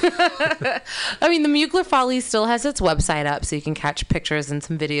 I mean, the Mugler Follies still has its website up, so you can catch pictures and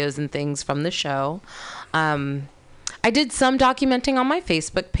some videos and things from the show. I did some documenting on my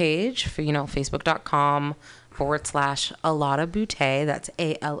Facebook page for, facebook.com/ facebook.com/AlottaBoutte. That's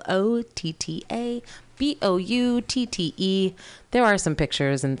ALOTTABOUTTE. There are some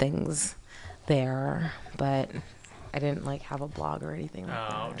pictures and things there, but I didn't have a blog or anything like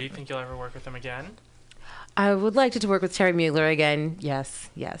that. Do you think you'll ever work with them again? I would like to work with Terry Mueller again. Yes.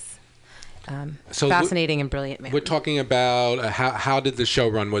 So fascinating and brilliant man. We're talking about how did the show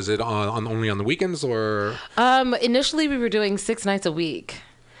run? Was it on only on the weekends or? Initially, we were doing 6 nights a week.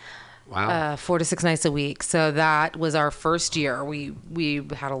 Wow. 4 to 6 nights a week. So that was our first year. We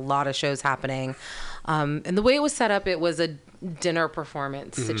had a lot of shows happening. And the way it was set up, it was a dinner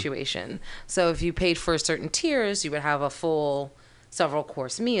performance situation. So if you paid for certain tiers, you would have a full several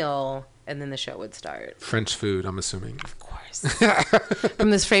course meal, and then the show would start. French food, I'm assuming. Of course.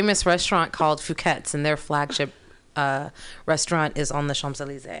 From this famous restaurant called Fouquet's, and their flagship restaurant is on the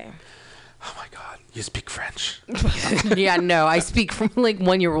Champs-Élysées. Oh my God, you speak French. Yeah, no, I speak from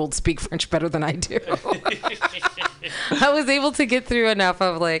 1-year-olds speak French better than I do. I was able to get through enough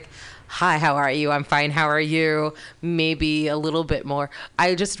of hi, how are you? I'm fine, how are you? Maybe a little bit more.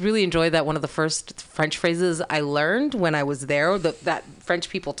 I just really enjoyed that one of the first French phrases I learned when I was there, that French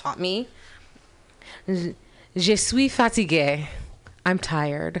people taught me. Je suis fatigué. I'm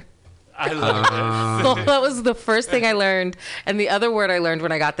tired. I love it. So that was the first thing I learned. And the other word I learned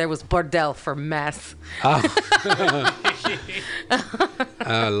when I got there was bordel, for mess. I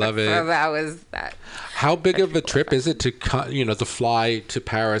love it. So that was that. How big of a trip is it to to fly to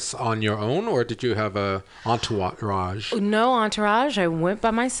Paris on your own, or did you have a entourage? No entourage. I went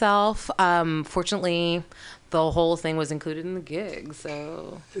by myself. Fortunately, the whole thing was included in the gig.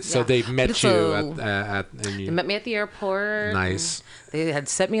 So yeah. They met you they met me at the airport. Nice. They had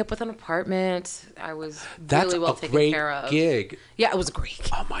set me up with an apartment. I was really well taken care of. That's a great gig. Yeah, it was a great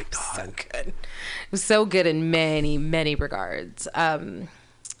gig. Oh my God. So good. It was so good in many, many regards.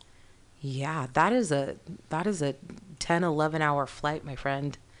 Yeah, that is a 10, 11 hour flight, my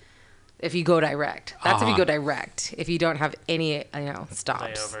friend. If you go direct. That's if you go direct. If you don't have any,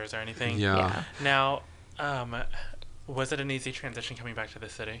 stops. Layovers or anything. Yeah. Now, was it an easy transition coming back to the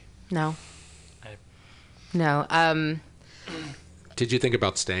city? No. No. Did you think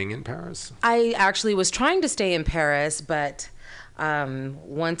about staying in Paris? I actually was trying to stay in Paris, but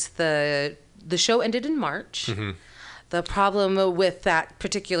once the show ended in March, the problem with that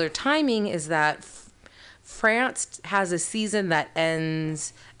particular timing is that France has a season that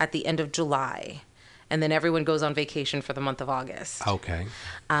ends at the end of July, and then everyone goes on vacation for the month of August. Okay.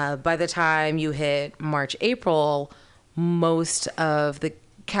 By the time you hit March, April, most of the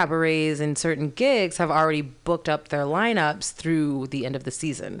cabarets and certain gigs have already booked up their lineups through the end of the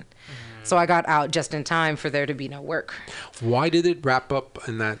season. So I got out just in time for there to be no work. Why did it wrap up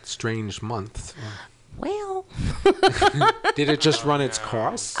in that strange month? Well, did it just run its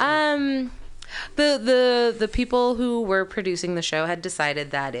course? The people who were producing the show had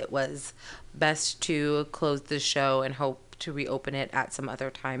decided that it was best to close the show and hope to reopen it at some other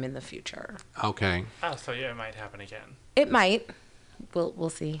time in the future. Okay. Oh, so yeah, it might happen again. It might. We'll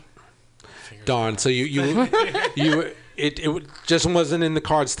see. Darn. So it just wasn't in the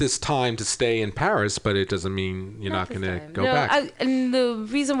cards this time to stay in Paris, but it doesn't mean you're not going to go back. And the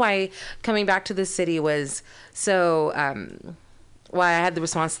reason why coming back to this city was so why I had the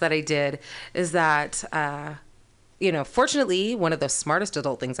response that I did is that fortunately, one of the smartest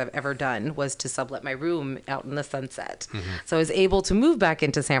adult things I've ever done was to sublet my room out in the Sunset. So I was able to move back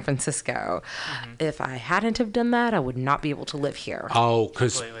into San Francisco. If I hadn't have done that, I would not be able to live here. Oh,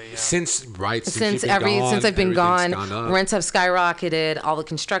 because since I've been gone, rents have skyrocketed. All the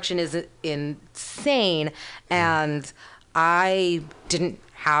construction is insane, and I didn't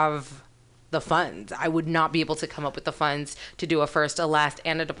have the funds. I would not be able to come up with the funds to do a first, a last,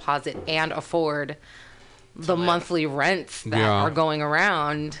 and a deposit and afford the monthly rents that are going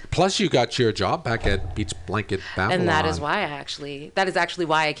around. Plus, you got your job back at Beach Blanket Babylon. And that is actually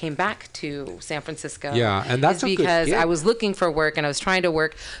why I came back to San Francisco. Yeah, and that's because good gig. I was looking for work and I was trying to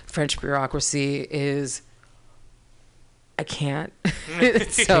work. French bureaucracy is, I can't.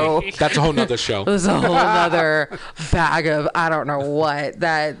 So that's a whole nother show. It's a whole nother bag of I don't know what.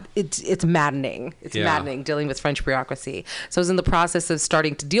 That it's maddening. It's maddening dealing with French bureaucracy. So I was in the process of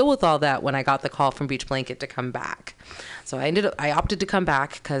starting to deal with all that when I got the call from Beach Blanket to come back. So I opted to come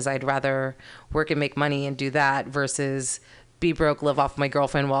back because I'd rather work and make money and do that versus be broke, live off my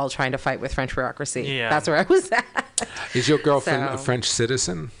girlfriend while trying to fight with French bureaucracy. Yeah. That's where I was at. Is your girlfriend a French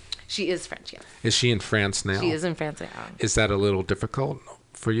citizen? She is French, yes. Is she in France now? She is in France now. Is that a little difficult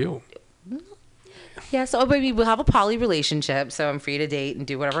for you? Yeah, so maybe we'll have a poly relationship, so I'm free to date and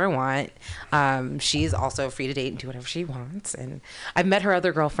do whatever I want. She's also free to date and do whatever she wants. And I've met her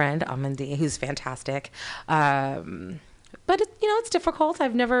other girlfriend, Amandi, who's fantastic. But, it's difficult.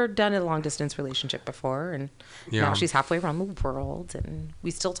 I've never done a long-distance relationship before, and now she's halfway around the world, and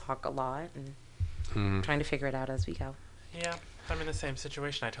we still talk a lot, and trying to figure it out as we go. Yeah, I'm in the same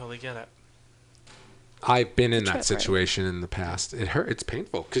situation. I totally get it. I've been in that situation in the past. It hurt. It's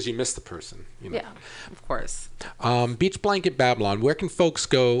painful because you miss the person. Yeah, of course. Beach Blanket Babylon. Where can folks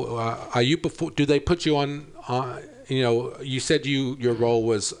go? Are you before? Do they put you on? You said your role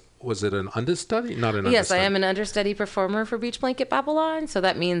was it an understudy? Not an understudy. Yes, I am an understudy performer for Beach Blanket Babylon. So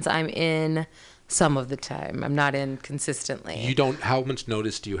that means I'm in some of the time. I'm not in consistently. You don't. How much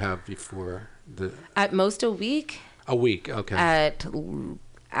notice do you have before the? At most a week. A week. Okay. At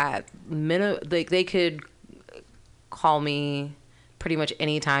they could call me pretty much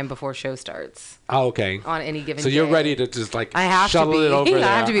any time before show starts. Oh, okay. On any given day. So you're ready to just I have shuttle to be, it over there.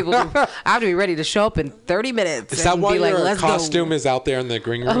 I have to be ready to show up in 30 minutes. Is that why your costume go. is out there in the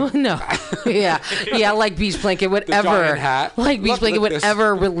green room? Oh no. Yeah, like Beach Blanket would the giant hat. Like Beach Blanket would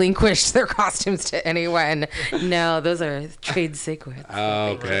ever relinquish their costumes to anyone. No, those are trade secrets.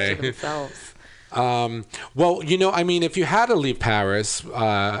 Okay. They themselves. Well, if you had to leave Paris,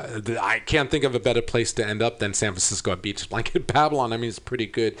 I can't think of a better place to end up than San Francisco at Beach Blanket Babylon. It's a pretty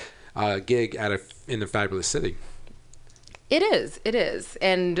good gig in a fabulous city. It is.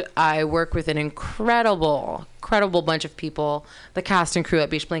 And I work with an incredible bunch of people. The cast and crew at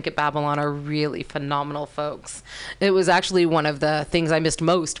Beach Blanket Babylon are really phenomenal folks. It was actually one of the things I missed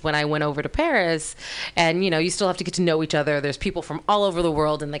most when I went over to Paris. And, you still have to get to know each other. There's people from all over the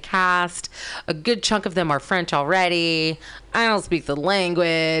world in the cast. A good chunk of them are French already. I don't speak the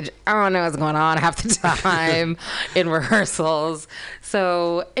language. I don't know what's going on half the time in rehearsals.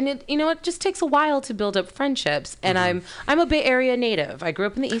 So, and it just takes a while to build up friendships. And I'm a Bay Area native. I grew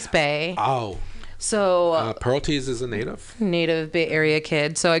up in the East Bay. Oh. So Pearl Tees is a native Bay Area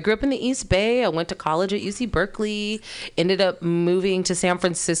kid. So I grew up in the East Bay. I went to college at UC Berkeley, ended up moving to San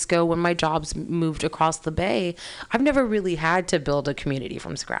Francisco when my jobs moved across the Bay. I've never really had to build a community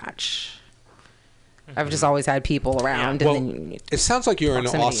from scratch. I've just always had people around. Yeah. And then it sounds like you're in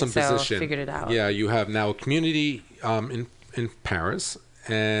an awesome position. I figured it out. Yeah, you have now a community in Paris,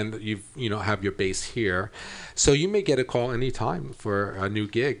 and you have your base here, so you may get a call anytime for a new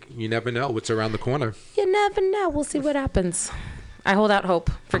gig. You never know what's around the corner. You never know. We'll see what happens. I hold out hope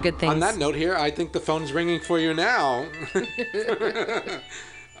for good things. On that note here, I think the phone's ringing for you now.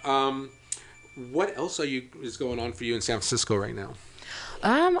 What else is going on for you in San Francisco right now?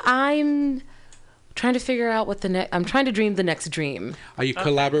 I'm trying to figure out I'm trying to dream the next dream. Are you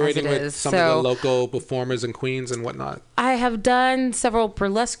collaborating with some of the local performers in Queens and whatnot? I have done several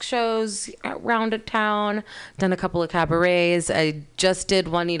burlesque shows around town, done a couple of cabarets. I just did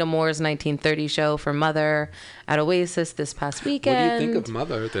Juanita Moore's 1930 show for Mother at Oasis this past weekend. What do you think of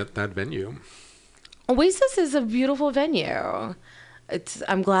Mother, that venue? Oasis is a beautiful venue.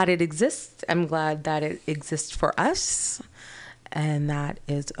 I'm glad it exists. I'm glad that it exists for us. And that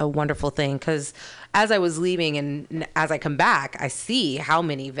is a wonderful thing, because as I was leaving and as I come back, I see how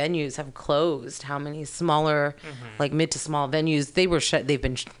many venues have closed, how many smaller, like mid to small venues, they've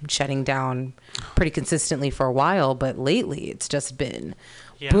been shutting down pretty consistently for a while. But lately it's just been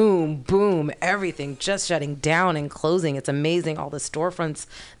boom, boom, everything just shutting down and closing. It's amazing, all the storefronts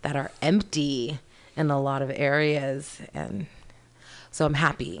that are empty in a lot of areas. And so I'm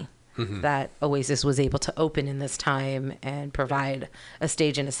happy that Oasis was able to open in this time and provide a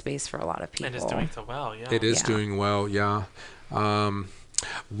stage and a space for a lot of people. And it's doing so well, yeah. It is doing well, yeah. Pearl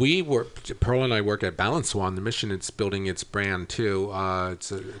and I work at Balance One. The mission, it's building its brand too.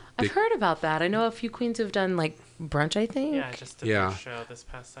 I've heard about that. I know a few queens who've done like brunch, I think. Yeah, I just did a show this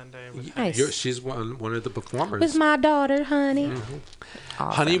past Sunday. Nice. She's one of the performers. With my daughter, Honey.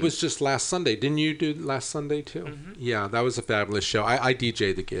 Awesome. Honey was just last Sunday. Didn't you do last Sunday too? Yeah, that was a fabulous show. I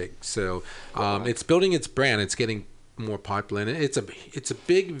DJ the gig, so it's building its brand. It's getting more popular, and it's a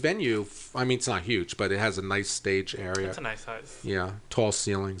big venue. It's not huge, but it has a nice stage area. It's a nice size. Yeah, tall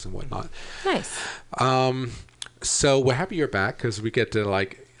ceilings and whatnot. Nice. So we're happy you're back because we get to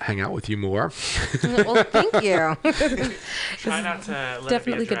hang out with you more. Well, thank you. Try not to let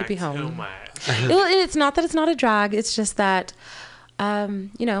definitely it be a good to be drag home. too much. It's not that it's not a drag. It's just that,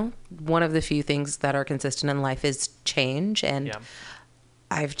 one of the few things that are consistent in life is change, and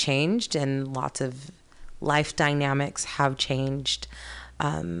I've changed, and lots of life dynamics have changed.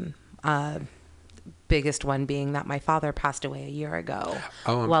 biggest one being that my father passed away a year ago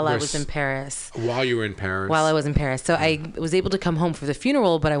Oh, while I was in Paris. While you were in Paris? While I was in Paris. So I was able to come home for the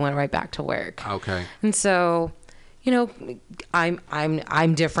funeral, but I went right back to work. Okay. And so, you know,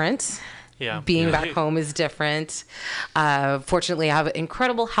 I'm different. Yeah. Being back home is different. Fortunately, I have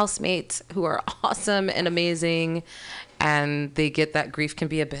incredible housemates who are awesome and amazing, and they get that grief can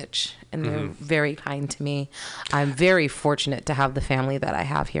be a bitch, and they're very kind to me. I'm very fortunate to have the family that I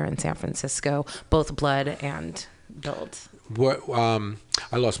have here in San Francisco, both blood and built.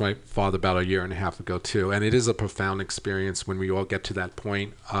 I lost my father about a year and a half ago too, and it is a profound experience when we all get to that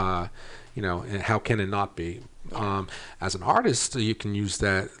point. You know, and how can it not be? As an artist, you can use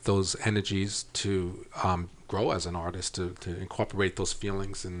those energies to grow as an artist, to incorporate those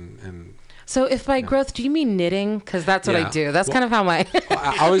feelings and. So if by growth, do you mean knitting? Because that's what I do. That's kind of how my...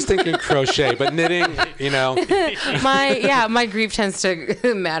 I was thinking crochet, but knitting, you know. My grief tends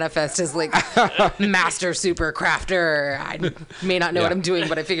to manifest as like master super crafter. I may not know what I'm doing,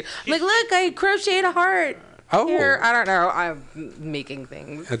 but I figure, like, look, I crocheted a heart. Oh. Here. I don't know. I'm making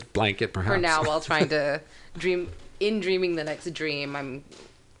things. A blanket, perhaps. For now, while trying to dreaming the next dream, I'm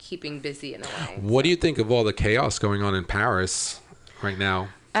keeping busy in a way. What do you think of all the chaos going on in Paris right now?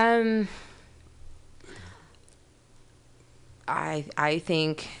 I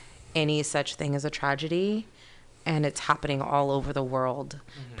think any such thing is a tragedy, and it's happening all over the world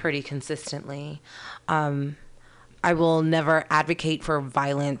pretty consistently. I will never advocate for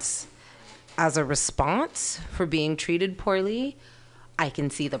violence as a response for being treated poorly. I can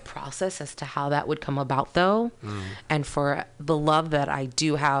see the process as to how that would come about, though. And for the love that I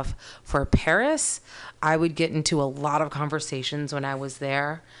do have for Paris, I would get into a lot of conversations when I was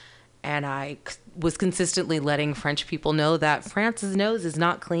there. And I was consistently letting French people know that France's nose is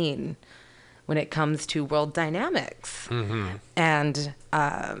not clean when it comes to world dynamics. And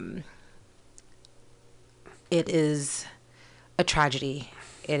it is a tragedy.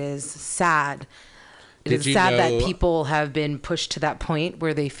 It is sad. It is sad that people have been pushed to that point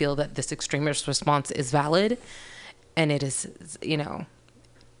where they feel that this extremist response is valid. And it is, you know...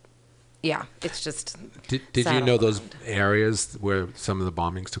 Yeah, it's just. Did you know those areas where some of the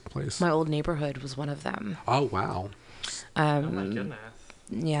bombings took place? My old neighborhood was one of them. Oh, wow. Oh, my goodness.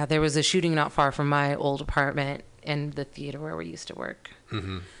 Yeah, there was a shooting not far from my old apartment and the theater where we used to work.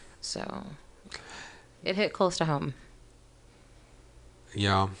 So it hit close to home.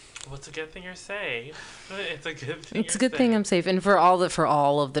 Yeah. Well, it's a good thing you're safe. It's a good thing. It's a good thing I'm safe, and for all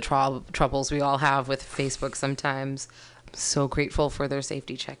of the troubles we all have with Facebook sometimes. So grateful for their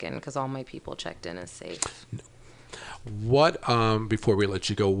safety check-in because all my people checked in as safe. What, before we let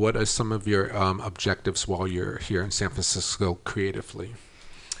you go, what are some of your objectives while you're here in San Francisco creatively?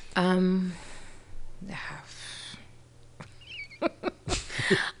 I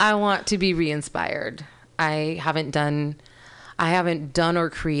want to be re-inspired. I haven't done or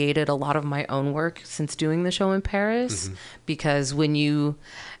created a lot of my own work since doing the show in Paris because when you,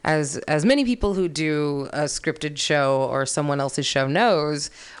 as many people who do a scripted show or someone else's show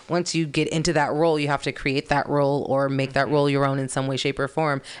knows, once you get into that role, you have to create that role or make that role your own in some way, shape, or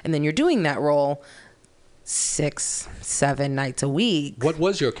form. And then you're doing that role 6-7 nights a week. What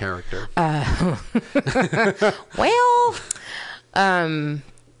was your character?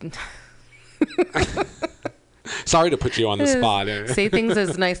 Sorry to put you on the spot. Say things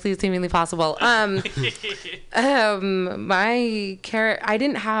as nicely as seemingly possible. My character, I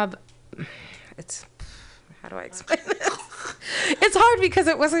didn't have. How do I explain this? It's hard because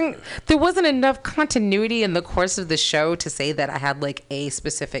there wasn't enough continuity in the course of the show to say that I had like a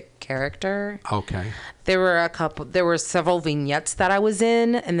specific character. Okay. There were several vignettes that I was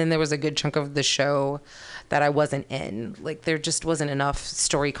in, and then there was a good chunk of the show that I wasn't in. Like there just wasn't enough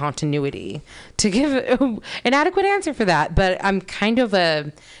story continuity to give an adequate answer for that. But I'm kind of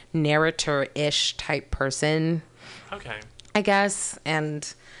a narrator-ish type person. Okay. I guess,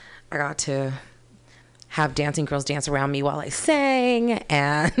 and I got to have dancing girls dance around me while I sang,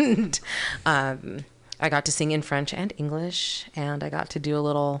 and I got to sing in French and English, and I got to do a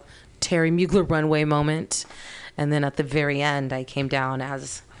little Terry Mugler runway moment, and then at the very end, I came down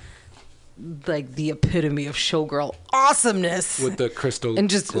as like the epitome of showgirl awesomeness with the crystal and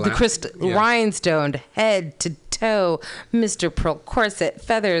just the crystal rhinestoned head to toe, Mr. Pearl corset,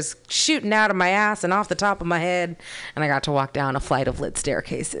 feathers shooting out of my ass and off the top of my head, and I got to walk down a flight of lit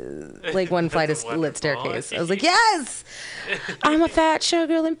staircases, like one flight of lit staircase. I was like, yes, I'm a fat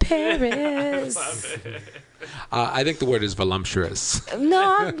showgirl in Paris. I think the word is voluptuous.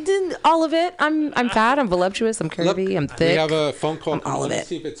 No, all of it. I'm fat. I'm voluptuous. I'm curvy. I'm thick. We have a phone call. All of it. Let's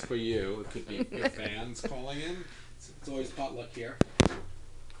see if it's for you. It could be your fans calling in. It's always potluck here.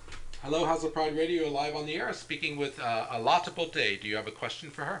 Hello, House of Pride Radio, live on the air, speaking with Alata Boutte. Do you have a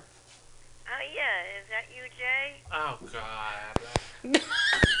question for her? Yeah, is that you, Jay? Oh, God.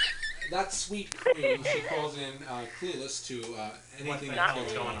 That sweet queen, she calls in clueless to anything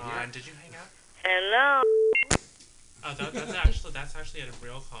that's going on. Did you hang up? Hello? Oh, that's actually a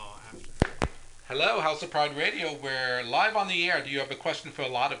real call after. Hello, House of Pride Radio. We're live on the air. Do you have a question for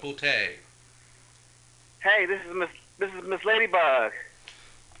Alata Boutte? Hey, this is Miss Ladybug.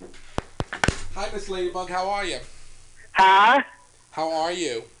 Hi, Miss Ladybug. How are you? Hi. How are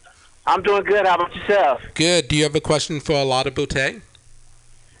you? I'm doing good. How about yourself? Good. Do you have a question for Alata Boutte?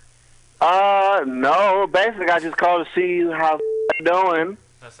 No. Basically, I just called to see how you're doing.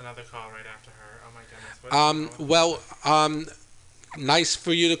 That's another call right after her. Oh, my goodness. Nice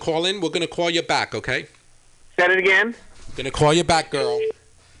for you to call in. We're going to call you back, okay? Say it again. Going to call you back, girl.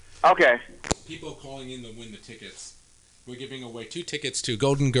 Okay. People calling in to win the tickets. We're giving away 2 tickets to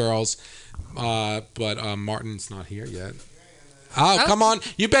Golden Girls, but Martin's not here yet. Oh, come on.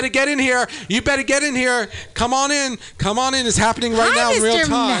 You better get in here. Come on in. It's happening right now in real Mr.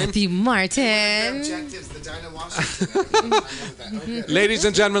 time. Matthew Martin. Objectives, the Dinah Washington. I know that. Okay. Ladies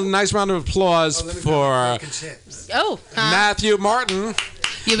and gentlemen, a nice round of applause for Matthew Martin.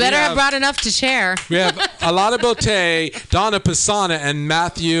 You better have brought enough to share. We have Alata Boutte, Donna Pisana, and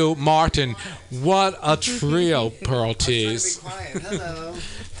Matthew Martin. What a trio, Pearl Tees. Hello.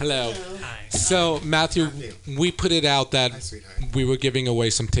 Hello. So, Matthew, we put it out that we were giving away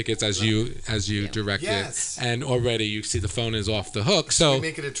some tickets as you directed. Yes. And already you see the phone is off the hook. Can So, we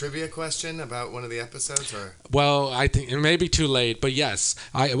make it a trivia question about one of the episodes? Or well, I think it may be too late, but yes.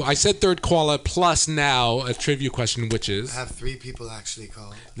 I said third caller plus now a trivia question, which is... have 3 people actually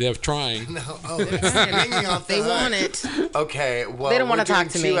called? They're trying. No. Oh, ringing off the They hook. want it. Okay, well, They don't wanna we're doing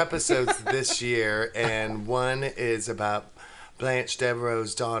talk to 2 me. episodes this year, and one is about Blanche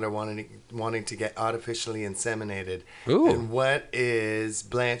Devereaux's daughter wanting to get artificially inseminated. Ooh. And what is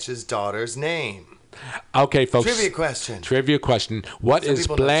Blanche's daughter's name? Okay, folks. Trivia question. What Some is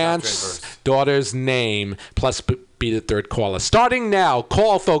people know Blanche's chapter and daughter's name? Plus be the third caller. Starting now.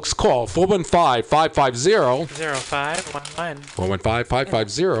 Call, folks. Call. 415-550. 0511.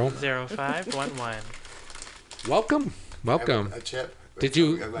 415-550. 0511. Welcome. A chip.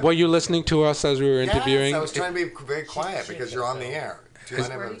 Were you listening to us as we were interviewing? Yes, I was trying to be very quiet because you're on the air. Do you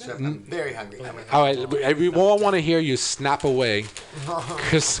mind if I have a chip? I'm very hungry. All right. We all want to hear you snap away.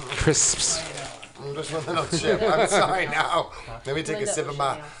 Crisps. Just one little chip. I'm sorry now. Let me take a sip of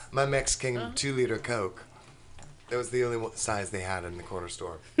my Mexican 2-liter Coke. That was the only size they had in the corner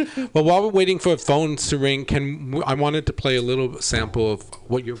store. Well, while we're waiting for phones to ring, I wanted to play a little sample of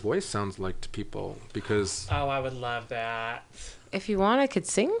what your voice sounds like to people because. Oh, I would love that. If you want, I could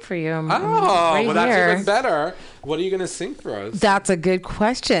sing for you. Oh, right well, that's here. even better. What are you going to sing for us? That's a good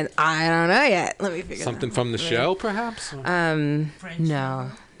question. I don't know yet. Let me figure Something from the show, perhaps?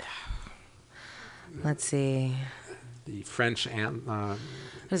 No. Let's see. The French What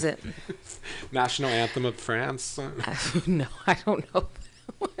is it? national anthem of France. No, I don't know.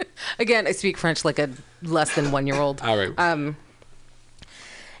 Again, I speak French like a less than 1-year-old. All right.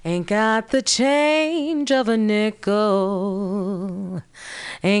 Ain't got the change of a nickel.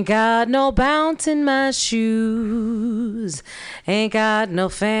 Ain't got no bounce in my shoes. Ain't got no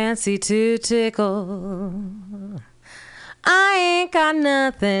fancy to tickle. I ain't got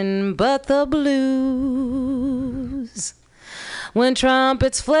nothing but the blues. When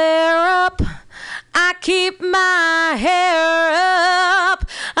trumpets flare up, I keep my hair up.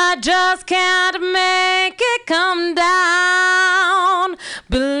 I just can't make it come down.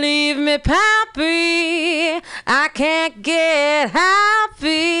 Believe me, Pappy, I can't get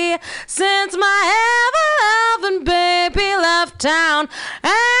happy since my ever-loving baby left town.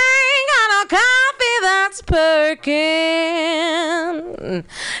 Ain't got no coffee that's perking.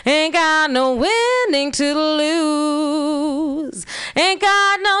 Ain't got no winning to lose. Ain't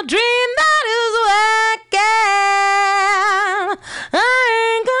got no dream that is working.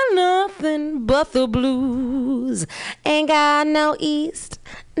 I ain't got nothing but the blues. Ain't got no east,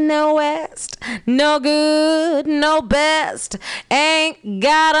 no west, no good, no best. Ain't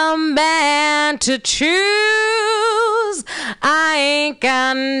got a man to choose. I ain't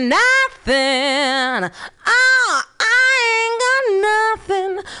got nothing. Oh, I ain't got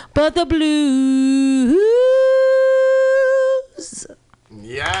nothing but the blues.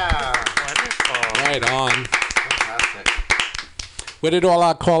 Yeah. Wonderful. Right on. Fantastic. Where did all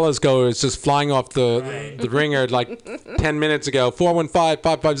our callers go? It's just flying off the ringer like 10 minutes ago.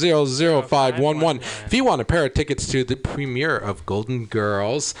 415-550-0511. If you want a pair of tickets to the premiere of Golden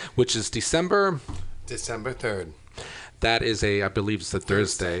Girls, which is December 3rd. That is I believe it's the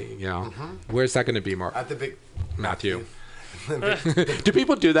Thursday. Yeah. Where's that going to be, Mark? At the big Matthew. Do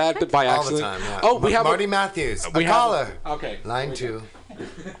people do that by all the accident? time. Yeah. Oh, we have Marty Matthews. we A have- caller. Okay. Line 2.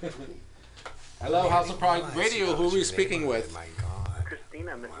 Hello, House of Pride Radio. Who are we speaking with? My God.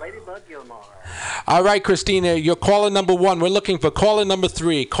 Christina, Miss Ladybug Gilmore. All right, Christina, you're caller number 1. We're looking for caller number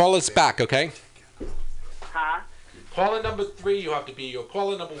 3. Call us back, okay? Huh? Caller number 3, you have to be. You're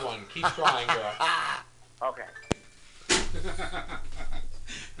caller number 1. Keep trying, girl. Okay.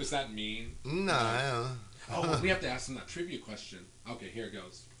 Was that mean? No, I don't know. Oh, we have to ask them that trivia question. Okay, here it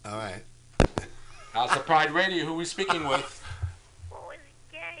goes. All right. House of Pride Radio, who are we speaking with?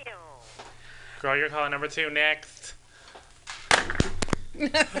 Girl, you're calling number 2 next.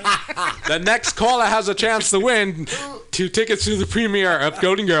 The next caller has a chance to win 2 tickets to the premiere of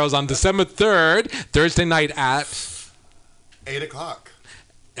Golden Girls on December 3rd, Thursday night at 8 o'clock.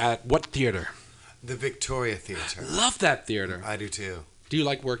 At what theater? The Victoria Theater. Love that theater. I do too. Do you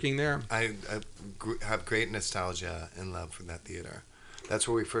like working there? I have great nostalgia and love for that theater. That's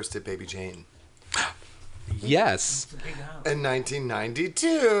where we first did Baby Jane. Yes. In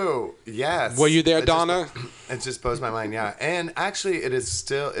 1992. Yes. Were you there, Donna? It just blows my mind, yeah. And actually, it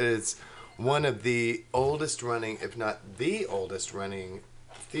is one of the oldest running, if not the oldest running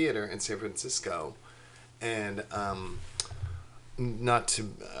theater in San Francisco. And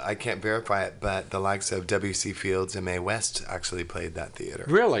I can't verify it, but the likes of W.C. Fields and Mae West actually played that theater.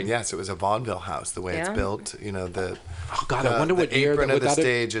 Really? Yes, it was a vaudeville house, the way it's built. You know, oh God, I wonder what year. The apron that of the without it-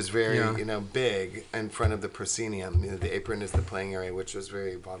 stage is very, big in front of the proscenium. You know, the apron is the playing area, which was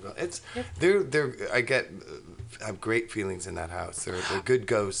very vaudeville. It's I have great feelings in that house. They're good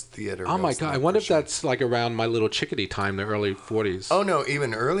ghost theater. Oh my ghost God, I night wonder for if sure. that's like around my little chickadee time, the early 40s. Oh no,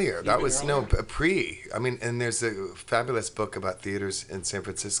 even earlier. That was pre. I mean, and there's a fabulous book about theaters in San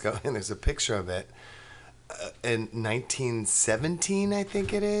Francisco, and there's a picture of it in 1917, I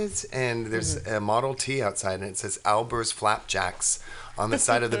think it is, and there's a Model T outside, and it says Alber's Flapjacks on the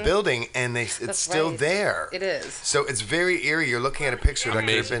side of the building, and it's still there. It is. So it's very eerie. You're looking at a picture that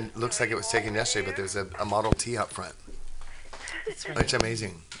could have been, looks like it was taken yesterday, but there's a Model T up front. It's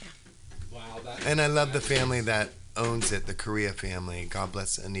amazing. Wow, And I love the family that owns it, the Correa family. God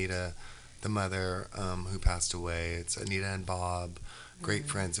bless Anita, the mother who passed away. It's Anita and Bob, great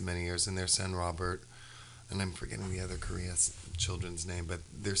friends of many years, and their son Robert. And I'm forgetting the other Correa children's name, but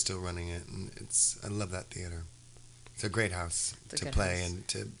they're still running it. And I love that theater. It's a great house to play and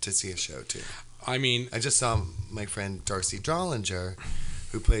to see a show too. I mean, I just saw my friend Darcy Drollinger,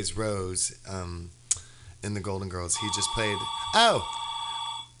 who plays Rose in the Golden Girls. He just played. Oh,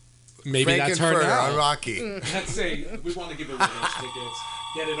 maybe that's her Frankenfurter now. on Rocky. Let's see. We want to give away those tickets.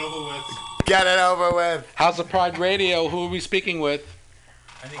 Get it over with. Get it over with. House of Pride Radio. Who are we speaking with?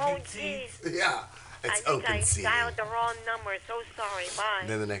 Oh, jeez. Yeah, it's I open think I seating. dialed the wrong number. So sorry. Bye. And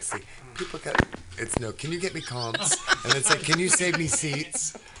then the next thing, people got. It's no. Can you get me comps? And it's like, can you save me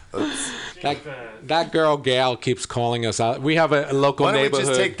seats? Oops. That girl Gail keeps calling us out. We have a local Why don't neighborhood.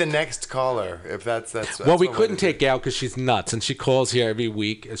 we just take the next caller? If that's well, we what couldn't we're take Gail because she's nuts, and she calls here every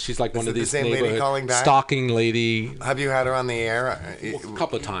week. She's like one Is of it the these same lady neighborhood calling back? stalking lady. Have you had her on the air? A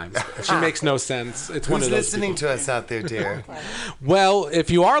couple of times. She makes no sense. It's one Who's of those listening to us out there, dear? Well,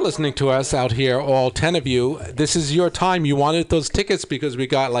 if you are listening to us out here, all 10 of you, this is your time. You wanted those tickets because we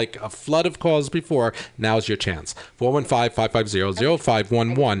got like a flood of calls before. Now's your chance.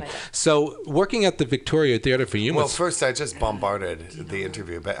 415-550-0511. So working at the Victoria Theater for you Well, must... first I just bombarded the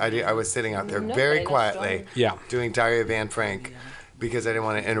interview, but I was sitting out there very quietly, Yeah. doing Diary of Anne Frank, because I didn't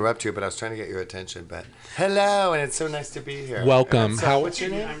want to interrupt you, but I was trying to get your attention. But hello, and it's so nice to be here. Welcome. So, what's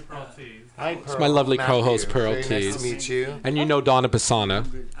your name? I'm Pearl Tees. Hi, Pearl. It's my lovely Matthew. co-host, Pearl Very Tees. Nice to meet you. And you know Donna Pisana.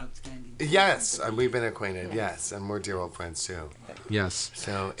 Yes, we've been acquainted. Yes, and we're dear old friends too. Yes.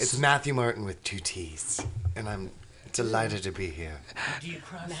 So it's Matthew Martin with 2 T's, and I'm delighted to be here. Do you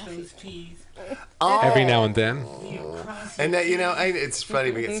cross those T's? Every now and then. And it's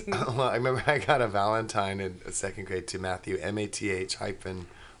funny because I remember I got a Valentine in 2nd grade to Matthew, MATH-YOU.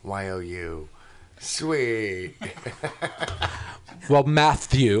 Sweet. Well,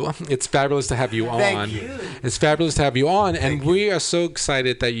 Matthew, it's fabulous to have you on. Thank you. It's fabulous to have you on, and we are so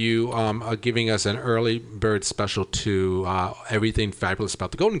excited that you are giving us an early bird special to everything fabulous about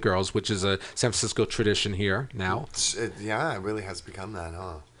the Golden Girls, which is a San Francisco tradition here now. It really has become that,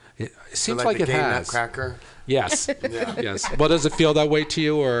 huh? It seems So like the it game has. Nutcracker? Yes. Yeah. Yes. Well, does it feel that way to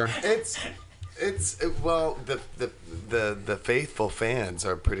you, or? Well, the faithful fans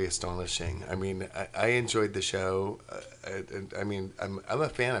are pretty astonishing. I mean, I enjoyed the show. I mean, I'm a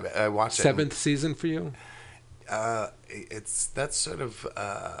fan of it. I watched it. 7th season for you? That's sort of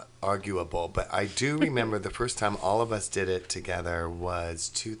arguable, but I do remember the first time all of us did it together was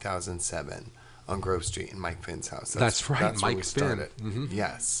 2007 on Grove Street in Mike Finn's house. That's right, that's where Mike we Finn. started. Mm-hmm.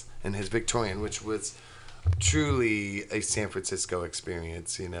 Yes, and his Victorian, which was truly a San Francisco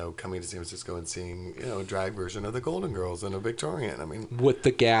experience. Coming to San Francisco and seeing a drag version of the Golden Girls in a Victorian. I mean, with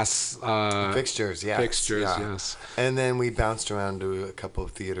the gas fixtures, yes, fixtures, yes. And then we bounced around to a couple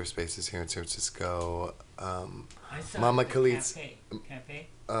of theater spaces here in San Francisco. Mama Kalitz, Cafe?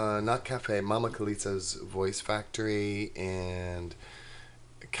 Not cafe. Mama Kalitza's Voice Factory and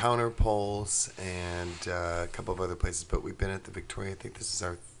Counterpulse and a couple of other places. But we've been at the Victoria. I think this is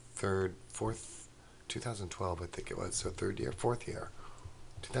our fourth, 2012. I think it was. So fourth year.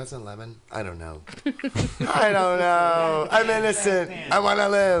 2011? I don't know. I don't know. I'm innocent. I want to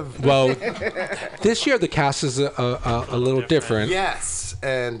live. Well, this year the cast is a little different. Yes,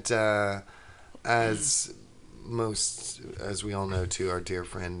 and as we all know too, our dear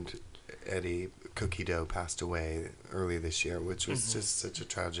friend Eddie Cookie Dough passed away early this year, which was just such a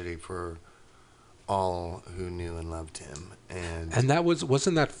tragedy for all who knew and loved him. And that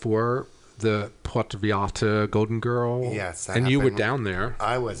wasn't that for the Porta Viata Golden Girl? Yes, and you were down there.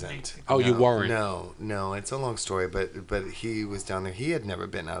 I wasn't. Oh, no, you weren't. No. It's a long story, but he was down there. He had never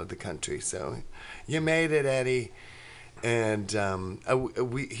been out of the country, so you made it, Eddie. And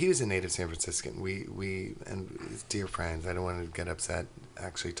he was a native San Franciscan. We and his dear friends. I don't want to get upset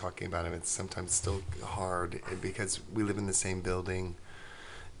actually talking about him. It's sometimes still hard because we live in the same building,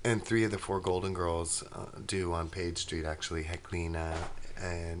 and 3 of the 4 Golden Girls do on Page Street. Actually, Heclina,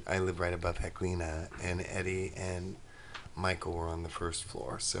 and I live right above Heclina, and Eddie and Michael were on the first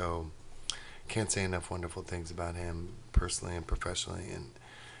floor. So can't say enough wonderful things about him personally and professionally, and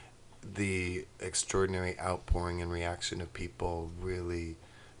the extraordinary outpouring and reaction of people really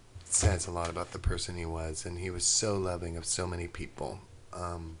says a lot about the person he was, and he was so loving of so many people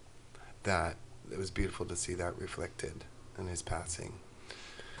that it was beautiful to see that reflected in his passing.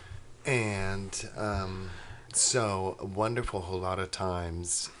 And so a wonderful whole lot of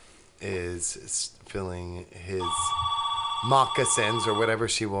times is filling his moccasins or whatever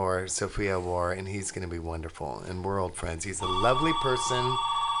Sophia wore, and he's going to be wonderful, and we're old friends. He's a lovely person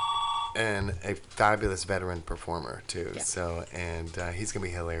and a fabulous veteran performer too. Yeah. So, and he's gonna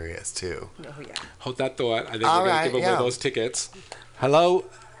be hilarious too. Oh yeah. Hold that thought. I think we're gonna give away those tickets. Hello,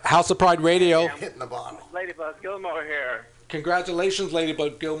 House of Pride Radio. Hitting the bottle. Ladybug Gilmore here. Congratulations,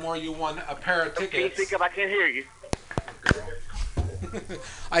 Ladybug Gilmore. You won a pair of tickets. Can you speak up? I can't hear you.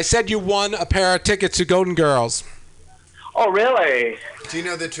 I said you won a pair of tickets to Golden Girls. Oh, really? Do you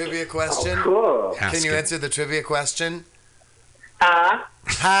know the trivia question? Oh, cool. Can you answer the trivia question?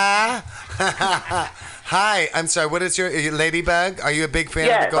 Hi, I'm sorry, what is your Ladybug? Are you a big fan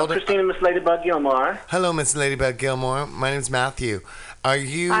of the Golden? Yes, I'm Christina, Miss Ladybug Gilmore. Hello, Miss Ladybug Gilmore. My name's Matthew. Are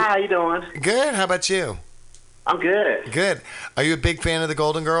you... Hi, how you doing? Good, how about you? I'm good. Good. Are you a big fan of the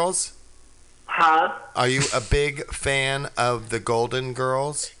Golden Girls? Huh? Are you a big fan of the Golden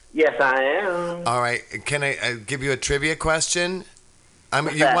Girls? Yes, I am. All right, can I give you a trivia question?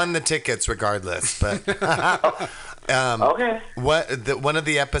 You won the tickets regardless, but... Okay. One of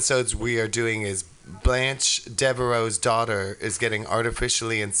the episodes we are doing is Blanche Devereaux's daughter is getting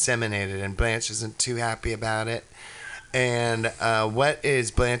artificially inseminated, and Blanche isn't too happy about it. And what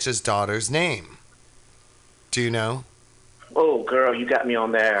is Blanche's daughter's name? Do you know? Oh, girl, you got me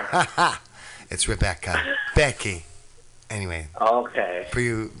on there. It's Rebecca. Becky. Anyway. Okay. For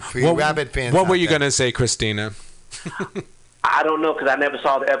you Rabbit fans. What were you going to say, Christina? I don't know, because I never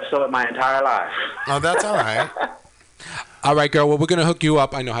saw the episode in my entire life. Oh, that's all right. All right, girl. Well, we're going to hook you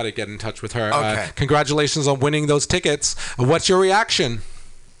up. I know how to get in touch with her. Okay. Congratulations on winning those tickets. What's your reaction?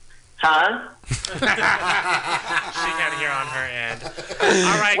 Huh? She got here on her end.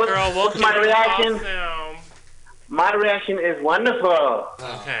 All right, girl. What's my reaction? My reaction is wonderful.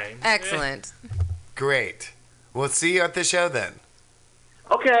 Okay. Excellent. Great. We'll see you at the show then.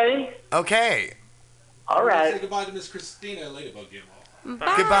 Okay. Okay. All right. Say goodbye to Miss Christina Ladybug Gilmore.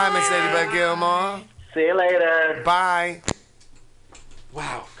 Bye. Goodbye, Miss Ladybug Gilmore. See you later. Bye.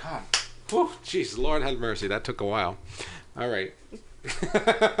 Wow, God. Whew, jeez, Lord have mercy. That took a while. All right.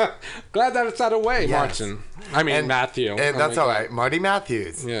 Glad that it's out of the way, Yes. Martin. I mean, Matthew. And that's all right. Marty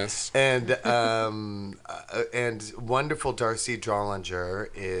Matthews. Yes. And wonderful Darcy Drollinger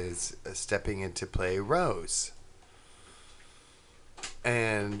is stepping in to play Rose.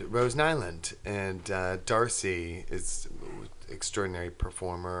 And Rose Nyland. And Darcy is extraordinary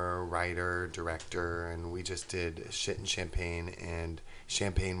performer, writer, director, and we just did Shit and Champagne and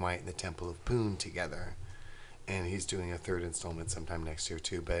Champagne White in the Temple of Poon together. And he's doing a 3rd installment sometime next year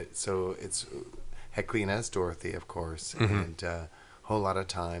too. But so it's Heclina as Dorothy, of course, and a whole lot of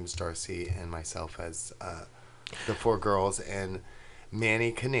times Darcy and myself as the four girls, and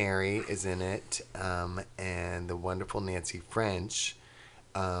Manny Canary is in it, and the wonderful Nancy French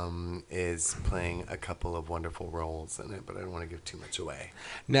is playing a couple of wonderful roles in it, but I don't want to give too much away.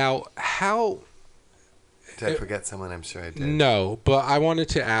 Now, how... Did I forget someone? I'm sure I did. No, but I wanted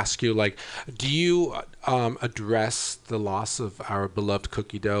to ask you, like, do you address the loss of our beloved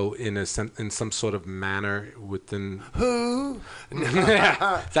Cookie Dough in some sort of manner within... Who?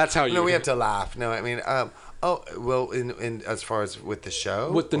 That's how you... No, we have to laugh. No, I mean... in as far as with the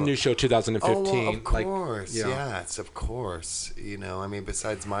show? With the new show, 2015. Oh, well, of course. Yes, of course. You know, I mean,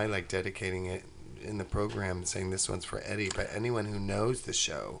 besides my, like, dedicating it in the program, saying this one's for Eddie, but anyone who knows the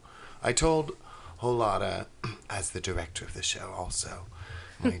show, I told Holada, as the director of the show also,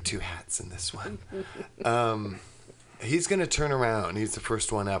 my two hats in this one, he's going to turn around. He's the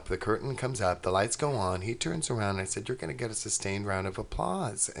first one up. The curtain comes up. The lights go on. He turns around. And I said, you're going to get a sustained round of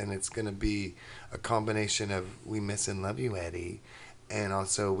applause. And it's going to be a combination of we miss and love you, Eddie. And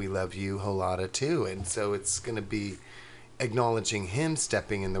also we love you, Holada, too. And so it's going to be acknowledging him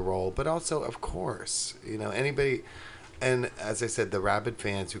stepping in the role. But also, of course, you know, anybody... And as I said, the rabid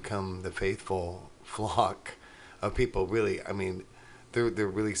fans who come, the faithful flock of people, really, I mean... They're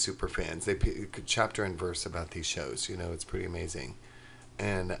really super fans. They could chapter and verse about these shows. You know, it's pretty amazing,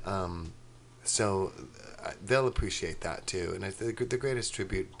 and so they'll appreciate that too. And I think the greatest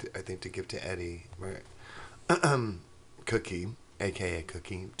tribute I think to give to Eddie, Cookie, aka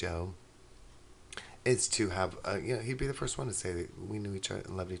Cookie Dough, is to have you know, he'd be the first one to say that we knew each other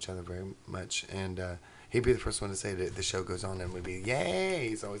and loved each other very much, and he'd be the first one to say that the show goes on and would be yay.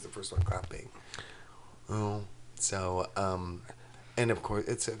 He's always the first one clapping. Oh, so. And of course,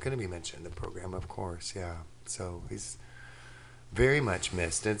 it's going to be mentioned in the program, of course, yeah. So he's very much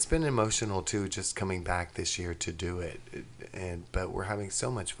missed. And it's been emotional, too, just coming back this year to do it. But we're having so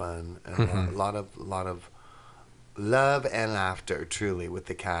much fun. And a lot of love and laughter, truly, with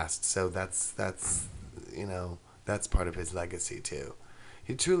the cast. So that's you know, that's part of his legacy, too.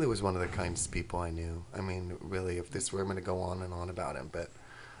 He truly was one of the kindest people I knew. I mean, really, if this were, I'm going to go on and on about him. But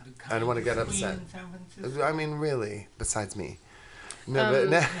I don't want to get upset. I mean, really, besides me. No,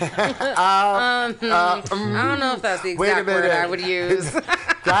 but I don't know if that's the exact word I would use.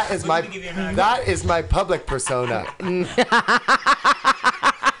 That is my public persona.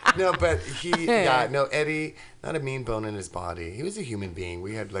 No, but Eddie, not a mean bone in his body. He was a human being.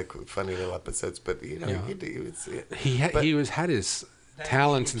 We had like funny little episodes, but you know, he had his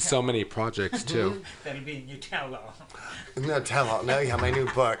talents in so many projects too. That'll be in your tell-all. No tell-all. No, yeah, my new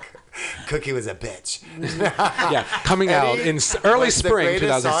book. Cookie was a bitch. Yeah, coming out in early spring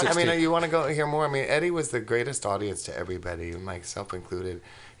 2016. I mean, you want to go hear more? I mean, Eddie was the greatest audience to everybody, myself included.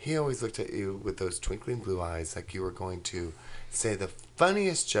 He always looked at you with those twinkling blue eyes like you were going to say the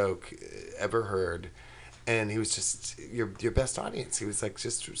funniest joke ever heard. And he was just your best audience. He was like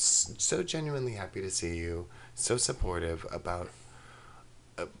just so genuinely happy to see you, so supportive about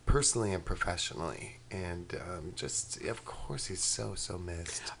personally and professionally, and just of course he's so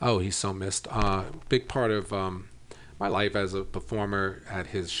missed. Oh, he's so missed. Big part of my life as a performer at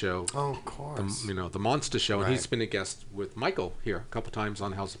his show. Oh, of course. The Monster Show, right. And he's been a guest with Michael here a couple times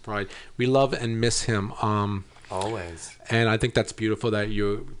on House of Pride. We love and miss him. Always. And I think that's beautiful that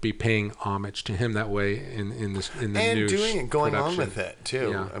you'll be paying homage to him that way in the new and doing it, going production. On with it too.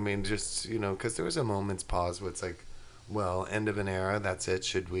 Yeah. I mean, just because there was a moment's pause where it's like, well, end of an era. That's it.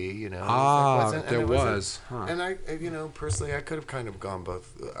 Should we? You know. There was. Huh. And I, personally, I could have kind of gone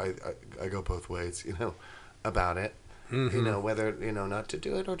both. I go both ways. About it. Mm-hmm. Whether not to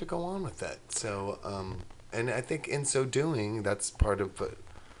do it or to go on with it. So, and I think in so doing, that's part of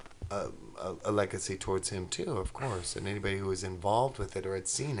a legacy towards him too, of course. And anybody who was involved with it or had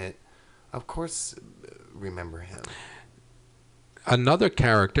seen it, of course, remember him. Another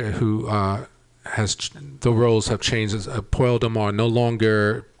character who. The roles have changed. Poil Demar no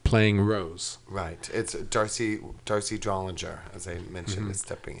longer playing Rose. Right. It's Darcy Drollinger, as I mentioned, is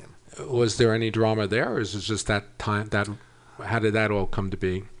stepping in. Was there any drama there, or is it just that time? How did that all come to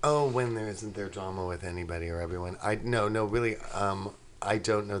be? Oh, when isn't there drama with anybody or everyone? No, really. I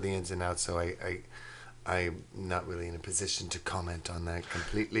don't know the ins and outs, so I'm not really in a position to comment on that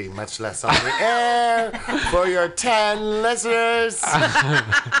completely, much less on the air for your 10 listeners.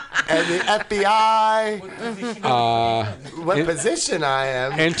 and the FBI. What position I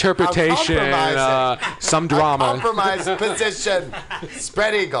am. Interpretation. Some drama. Compromised position.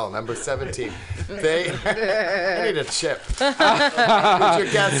 Spread eagle, number 17. I need a chip. Would you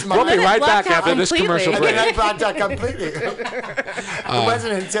guess we'll be right back after this commercial break. And then I blocked out completely. It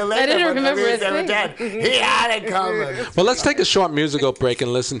wasn't until later I didn't when remember the a were thing. dead. He had it coming. Well, let's take a short musical break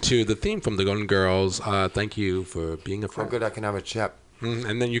and listen to the theme from the Golden Girls. Thank you for being a friend. Oh, good, I can have a chip.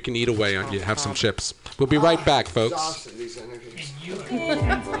 And then you can eat away on you. Have some chips. We'll be right back, folks. Your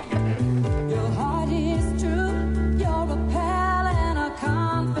heart is true. You're a pal and a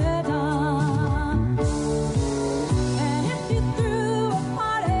confidant. And if you threw a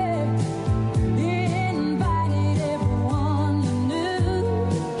party, invited everyone you knew,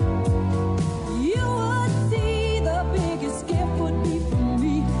 you would see the biggest gift would be from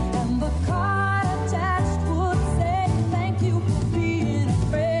me, and the card attached would say thank you for being a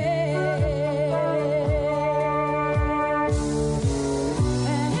friend.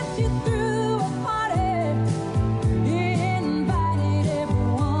 And if you threw a party, invited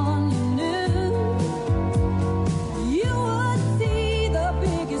everyone you knew, you would see the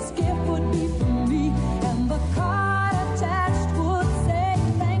biggest gift would be from me, and the card attached would say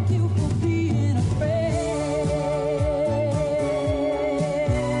thank you for being a friend.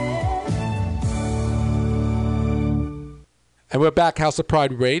 And we're back, House of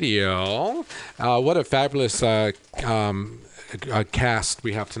Pride Radio. What a fabulous cast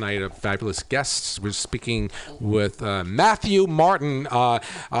we have tonight of fabulous guests. We're speaking with Matthew Martin.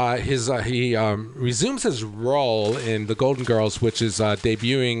 He resumes his role in The Golden Girls, which is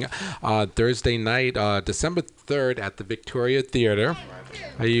debuting Thursday night, December 3rd at the Victoria Theater.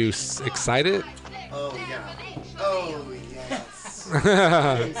 Are you excited? Oh, yeah. Oh, yes.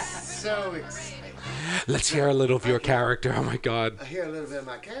 I'm so excited. Let's hear a little of your character. Oh, my God. I hear a little bit of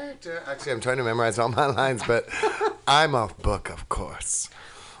my character. Actually, I'm trying to memorize all my lines, but I'm off book, of course.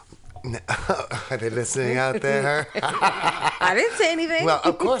 Are they listening out there? I didn't say anything. Well,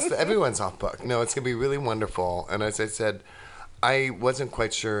 of course, everyone's off book. No, it's going to be really wonderful. And as I said, I wasn't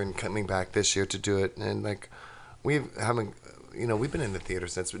quite sure in coming back this year to do it. And, like, we've been in the theater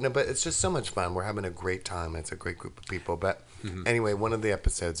since. No, but it's just so much fun. We're having a great time. It's a great group of people. But anyway, one of the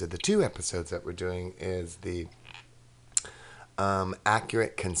episodes, the 2 episodes that we're doing is the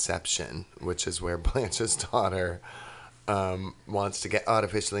Accurate Conception, which is where Blanche's daughter wants to get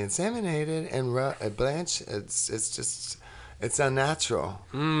artificially inseminated, and Blanche, it's unnatural,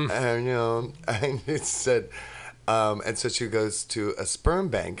 and and it said, and so she goes to a sperm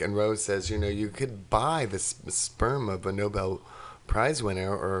bank, and Rose says, you could buy this sperm of a Nobel Prize winner,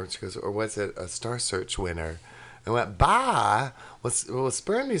 or she goes, or was it a Star Search winner? And went, buy? Well,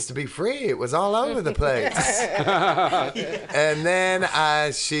 sperm used to be free. It was all over the place. And then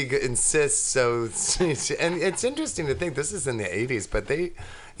she insists, and it's interesting to think this is in the 80s, but they,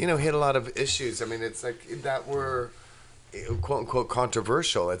 hit a lot of issues. I mean, it's like that were, quote unquote,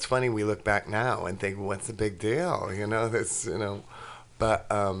 controversial. It's funny, we look back now and think, what's the big deal? But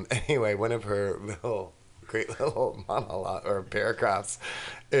anyway, one of her great little monologue or paragraphs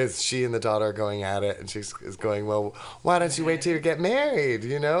is she and the daughter are going at it, and she's going, well, why don't you wait till you get married,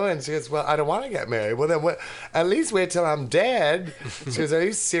 And she goes, well, I don't want to get married. Well, then what? At least wait till I'm dead. She goes, are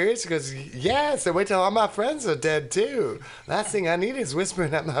you serious? She goes, yes, and wait till all my friends are dead too. Last thing I need is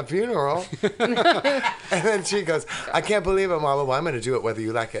whispering at my funeral. And then she goes, I can't believe it, Mama. Well, I'm going to do it whether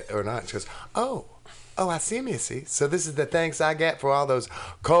you like it or not. She goes, oh, I see, Missy. So this is the thanks I get for all those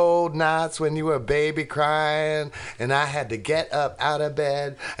cold nights when you were a baby crying, and I had to get up out of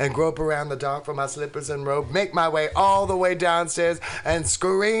bed and grope around the dark for my slippers and robe, make my way all the way downstairs, and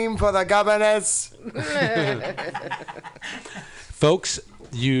scream for the governess. Folks,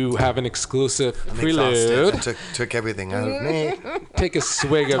 you have an exclusive prelude. It took everything out of me. Take a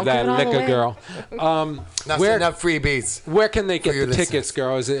swig of that liquor, girl. Enough freebies. Where can they get the tickets,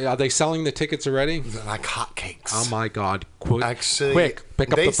 girl? Are they selling the tickets already? Like hotcakes. Oh my God! Actually, quick,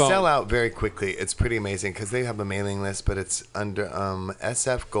 pick up the phone. They sell out very quickly. It's pretty amazing because they have a mailing list, but it's under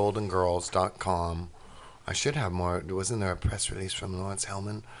sfgoldengirls.com. I should have more. Wasn't there a press release from Lawrence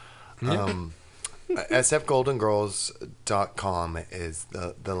Hellman? sfgoldengirls.com is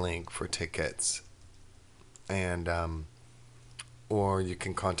the link for tickets, and or you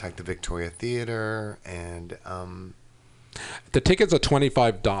can contact the Victoria Theater, and the tickets are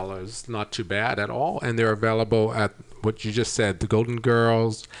 $25, not too bad at all, and they're available at what you just said, the Golden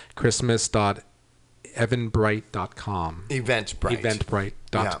Girls Christmas.eventbrite.com.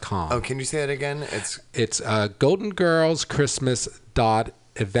 Eventbrite.com. Yeah. Oh, can you say it again? It's Golden Girls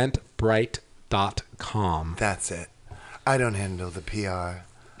Christmas.eventbrite.com. That's it. I don't handle the PR.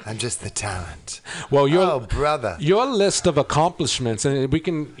 I'm just the talent. Well, brother. Your list of accomplishments, and we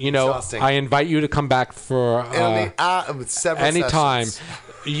can, Exhausting. I invite you to come back for It'll be several anytime. sessions.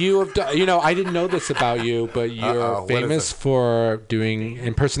 You have done, I didn't know this about you, but you're famous for doing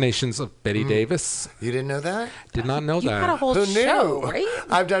impersonations of Betty Davis. You didn't know that? Did not know You that. had a whole Who show, knew? right?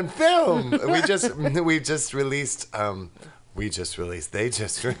 I've done film. we just released. They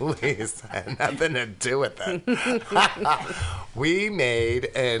just released. Had nothing to do with it. We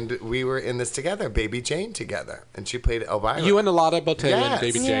were in this together, Baby Jane together, and she played Elvira. You and Alada Botelho and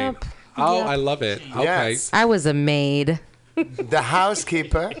Baby Jane. Yep. Oh, Yep. I love it. Okay. Yes. I was a maid. The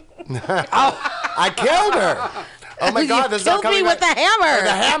housekeeper. I killed her. Oh my God! This is all Killed me coming with the back. hammer.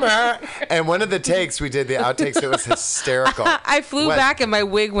 The hammer. And one of the takes we did, the outtakes, it was hysterical. I flew back and my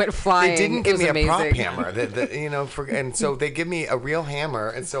wig went flying. They didn't give me It was a prop amazing. hammer, and so they give me a real hammer,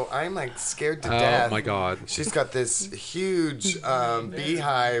 and so I'm like scared to death. Oh my God! She's got this huge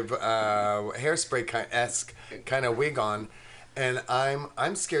beehive hairspray esque kind of wig on. And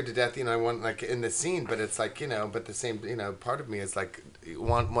I'm scared to death, I want like in the scene, but it's like, but the same, part of me is like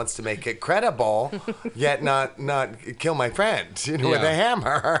wants to make it credible, yet not kill my friend, with a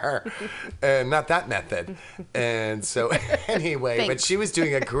hammer, and not that method. And so anyway, Thanks. but she was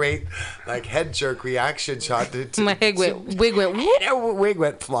doing a great like head jerk reaction shot. My wig went whoop. Her wig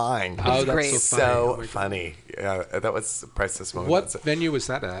went flying. Oh, that's great. so funny. Yeah, that was a priceless moment. What venue was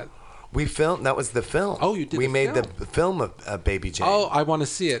that at? We filmed. That was the film. Oh, you did. We the made film. the film of Baby Jane. Oh, I want to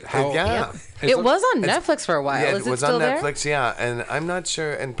see it. How? Yeah. It was on Netflix for a while. Yeah, Is it was still on there? Netflix. Yeah, and I'm not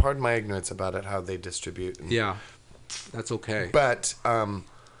sure. And pardon my ignorance about it, how they distribute. Yeah, that's okay. But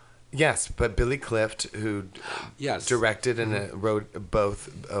yes, but Billy Clift, who directed and wrote both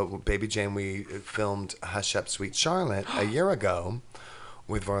Baby Jane, we filmed Hush Up, Sweet Charlotte a year ago.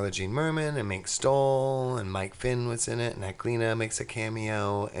 With Varla Jean Merman and Mink Stoll and Mike Finn was in it, and Eklina makes a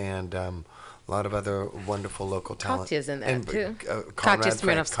cameo, and a lot of other wonderful local talent. Katya's in that too. Katya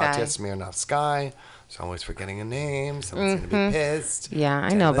Katya Smirnoff Sky. So I'm always forgetting a name. Someone's gonna be pissed. Yeah,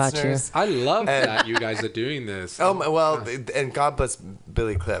 I know about you. I love that you guys are doing this. Well, and God bless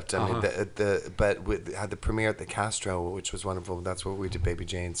Billy Clift. I mean, but we had the premiere at the Castro, which was wonderful. That's where we did Baby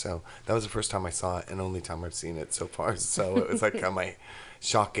Jane. So that was the first time I saw it, and only time I've seen it so far. So it was like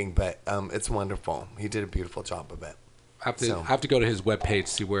shocking, but it's wonderful. He did a beautiful job of it. I have to go to his webpage,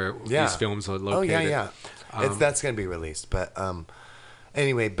 see where these films are located. Oh yeah. That's going to be released, but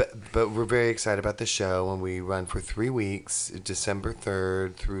anyway, but we're very excited about the show, and we run for 3 weeks, December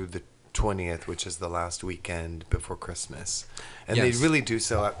 3rd through the 20th, which is the last weekend before Christmas, and they really do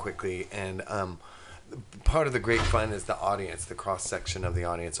sell out quickly. And part of the great fun is the audience, the cross section of the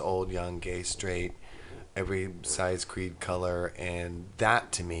audience, old, young, gay, straight. Every size, creed, color, and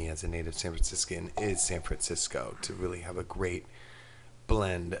that to me as a native San Franciscan is San Francisco, to really have a great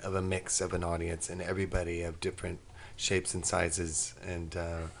blend of a mix of an audience and everybody of different shapes and sizes and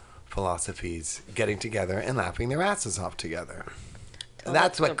philosophies getting together and laughing their asses off together.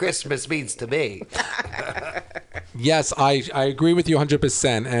 That's what Christmas means to me. Yes, I agree with you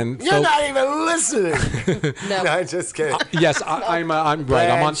 100%. And you're not even listening. No, I'm just kidding. Yes, I'm right.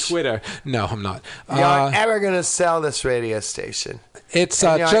 I'm on Twitter. No, I'm not. You're not ever gonna sell this radio station. It's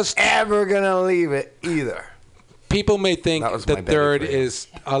you're just not ever gonna leave it either. People may think the third is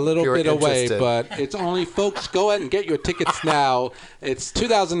a little bit away, but it's only, folks, go ahead and get your tickets now. It's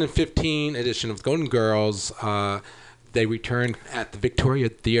 2015 edition of Golden Girls. They return at the Victoria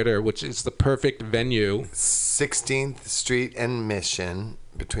Theater, which is the perfect venue. 16th Street and Mission,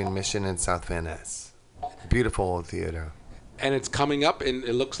 between Mission and South Van Ness. Beautiful old theater. And it's coming up,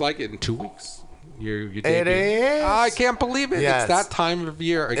 it looks like, in 2 weeks. Your It debut. is. I can't believe it. Yes. It's that time of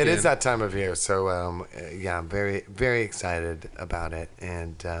year again. It is that time of year. So, I'm very, very excited about it.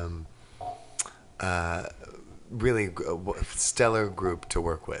 And really stellar group to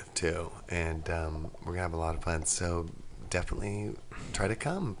work with, too. And we're going to have a lot of fun. So definitely try to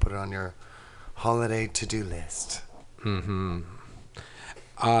come. Put it on your holiday to-do list. Mm-hmm.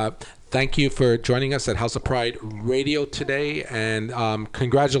 Thank you for joining us at House of Pride Radio today, and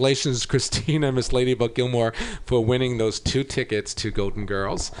congratulations, Christina and Miss Ladybug Gilmore, for winning those 2 tickets to Golden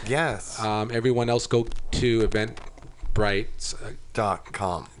Girls. Yes. Everyone else go to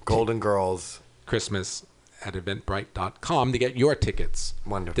eventbrite.com. Golden Girls Christmas at eventbrite.com to get your tickets.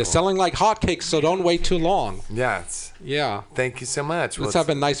 Wonderful. They're selling like hotcakes, so don't wait too long. Yes. Yeah. Thank you so much. Let's have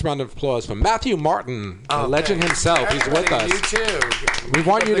a nice round of applause for Matthew Martin, the legend himself. He's with us. You too. We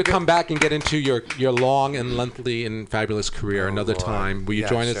want you to come back and get into your long and lengthy and fabulous career another time. Will you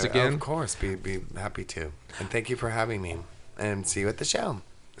join us again? Of course. Be happy to. And thank you for having me. And see you at the show.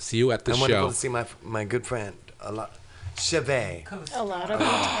 See you at the show. I'm wonderful to see my good friend. Chevet. A lot of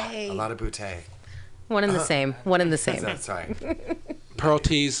bouteille. A lot of bouteille. One and the same. One and the same. That's right. Pearl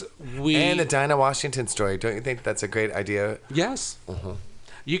teas. And the Dinah Washington story. Don't you think that's a great idea? Yes.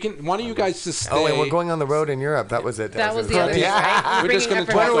 You can. Why don't you guys just stay? Oh, and we're going on the road in Europe. That was it. That was the other yeah. right? We're just going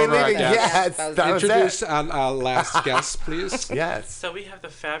to Bringing talk over our leaving? guests. Yes, that was Introduce it. our last guest, please. Yes. So we have the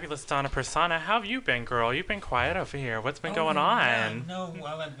fabulous Donna Persona. How have you been, girl? You've been quiet over here. What's been going on? No,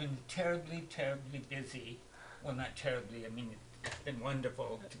 well, I've been terribly, terribly busy. Well, not terribly. I mean, it's been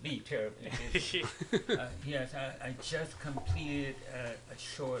wonderful to be terribly busy. Yes, I just completed a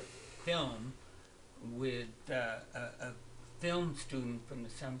short film with a film student from the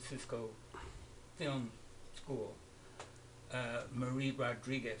San Francisco Film School, Marie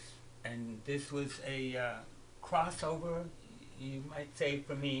Rodriguez. And this was a crossover, you might say,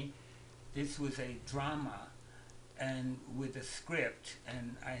 for me. This was a drama and with a script,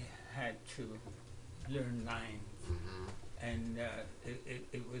 and I had to learn lines. And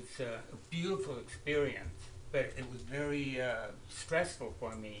it was a beautiful experience, but it was very stressful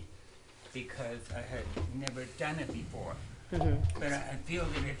for me because I had never done it before. But I feel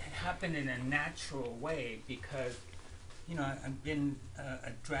that it happened in a natural way because, you know, I've been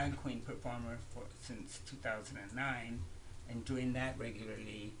a drag queen performer since 2009 and doing that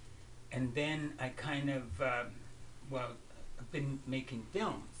regularly. And then I kind of, I've been making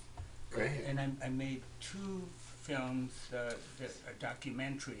films. Great. And I made 2 films, a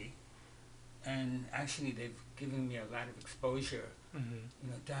documentary, and actually they've given me a lot of exposure. You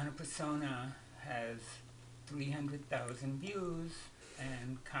know, Donna Persona has 300,000 views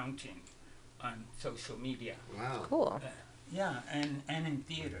and counting on social media. Wow. Cool. Yeah, and in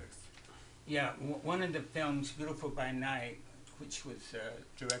theaters. Yeah, one of the films, Beautiful by Night, which was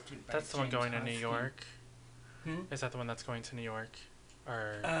directed by That's the one James going to New Hoskin. York? Is that the one that's going to New York?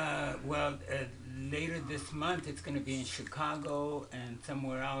 Or Later this month it's going to be in Chicago and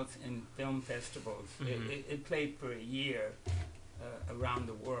somewhere else in film festivals. It played for a year around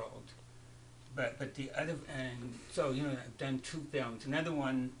the world. But the other, and so, you know, I've done 2 films. Another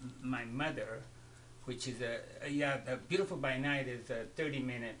one, My Mother, which is a Beautiful by Night is a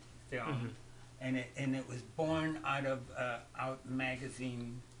 30-minute film. And it was born out of Out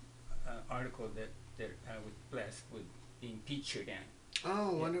magazine article that I was blessed with being featured in.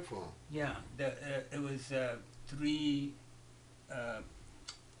 Oh, wonderful. Yeah, it was 3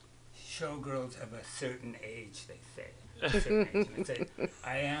 showgirls of a certain age, they say. A certain age. And they say,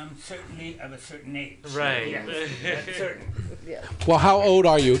 I am certainly of a certain age. Right. Yes, that's certain. Yeah. Well, how old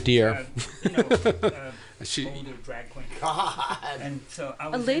are you, dear? Older drag queen. God. And so I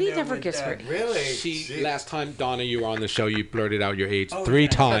A was lady in there never with, gets her. Really? Last time, Donna, you were on the show, you blurted out your age Oh, 3 yeah,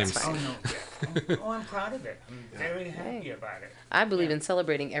 times. that's fine. Oh, no, yes. I'm proud of it. I'm very happy about it. I believe in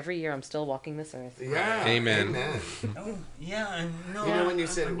celebrating every year I'm still walking this earth. Yeah. Amen. Oh, yeah, and no, You know when you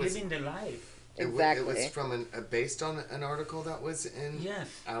said I'm it was living the life. It Exactly. was from based on an article that was in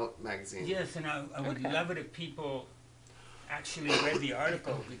Out magazine. Yes, and I would love it if people actually read the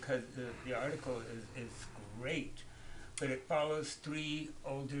article because the article is great. But it follows 3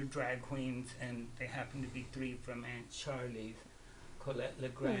 older drag queens, and they happen to be 3 from Aunt Charlie's, Colette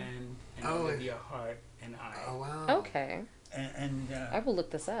Legrand, and Olivia Hart, and I. Oh, wow. Okay. And I will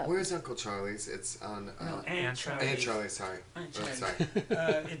look this up. Where's Uncle Charlie's? It's on Aunt Charlie's. Aunt Charlie's, sorry. Aunt Oh, Charlie's. sorry.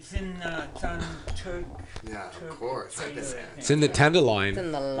 It's on Turk. Yeah, Turk of course. trailer, I think. It's in the Tenderloin. It's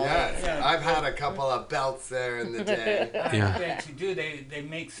in the lower. Yes, Yeah. I've had a couple of belts there in the day. Yeah. I bet you do. They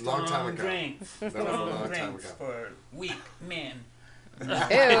make Long time strong ago. drinks. That was a Strong long time drinks ago. for weak men.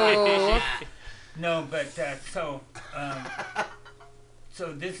 Ew. No, but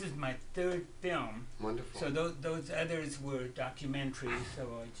so this is my 3rd film. Wonderful. So those others were documentaries, so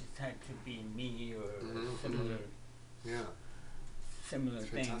I just had to be me or similar That's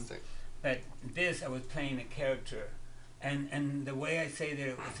thing. fantastic. But this, I was playing a character. And the way I say that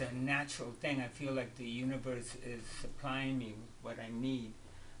it was a natural thing, I feel like the universe is supplying me what I need.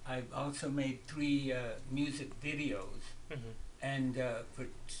 I've also made 3 music videos. And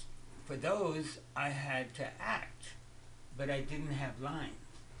for those, I had to act, but I didn't have lines.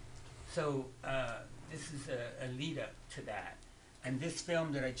 So this is a lead up to that. And this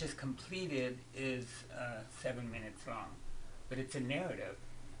film that I just completed is 7 minutes long, but it's a narrative,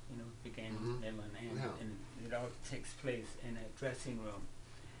 you know, beginning, middle, and end, and it all takes place in a dressing room.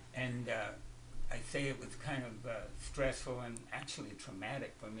 And I say it was kind of stressful and actually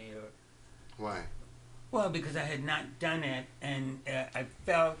traumatic for me. Why? Well, because I had not done it, and I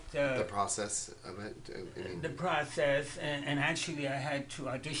felt the process of it. I mean, the process, and actually I had to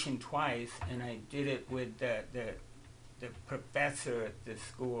audition twice, and I did it with the professor at the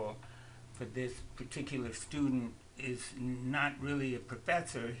school for this particular student is not really a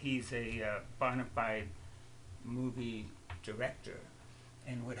professor. He's a bona fide movie director.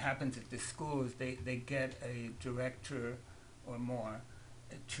 And what happens at the school is they get a director or more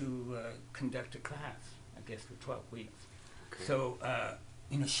to conduct a class, I guess, for 12 weeks. Okay. So,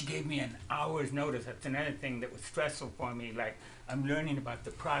 she gave me an hour's notice. That's another thing that was stressful for me. Like, I'm learning about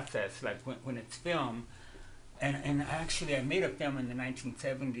the process, like when it's filmed. And actually, I made a film in the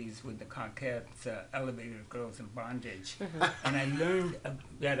 1970s with the Cockettes, Elevator Girls in Bondage. Mm-hmm. And I learned,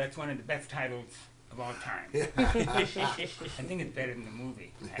 that's one of the best titles of all time. I think it's better than the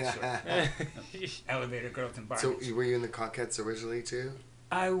movie, actually. Elevator Girls in Bondage. So were you in the Cockettes originally, too?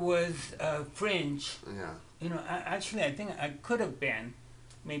 I was fringe. Yeah. Actually, I think I could have been.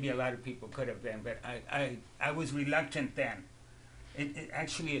 Maybe a lot of people could have been, but I was reluctant then.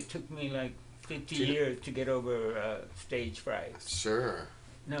 It took me like 50 years to get over stage fright. Sure.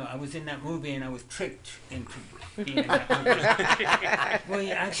 No, I was in that movie and I was tricked into being in that movie. Well,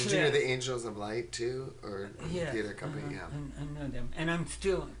 yeah, actually. Did you know the Angels of Light too, or theater company? Yeah. I know them, and I'm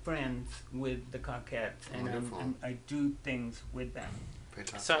still friends with the Cockettes, and I do things with them.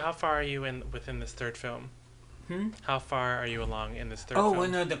 Fantastic. So, how far are you within this third film? How far are you along in this third film? Oh, well,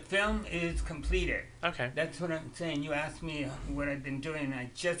 no, the film is completed. Okay. That's what I'm saying. You asked me what I've been doing, and I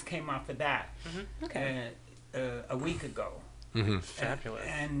just came off of that a week ago. Mm-hmm. Fabulous.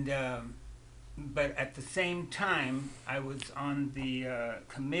 But at the same time, I was on the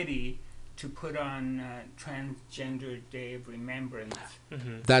committee to put on Transgender Day of Remembrance.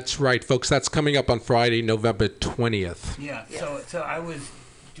 Mm-hmm. That's right, folks. That's coming up on Friday, November 20th. Yeah. Yes. So I was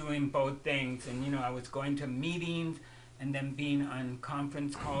doing both things, and I was going to meetings and then being on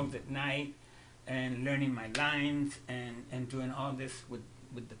conference calls at night and learning my lines and doing all this with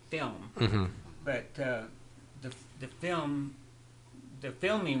the film. Mm-hmm. But the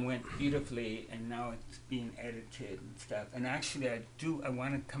filming went beautifully, and now it's being edited and stuff. And actually, I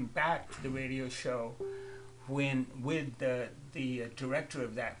want to come back to the radio show with the director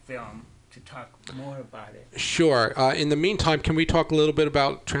of that film to talk more about it. Sure. In the meantime, can we talk a little bit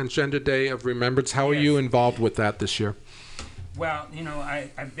about Transgender Day of Remembrance? How are you involved with that this year? Well,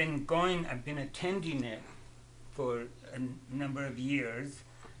 I've been attending it for a number of years.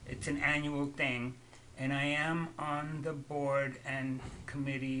 It's an annual thing, and I am on the board and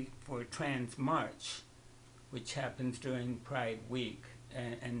committee for Trans March, which happens during Pride Week,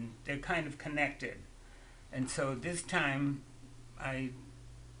 and they're kind of connected. And so this time, I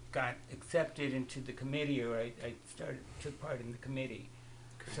got accepted into the committee, or I took part in the committee.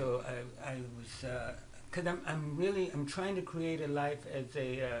 Okay. So I was, because I'm trying to create a life as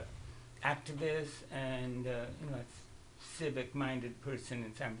a activist and a civic-minded person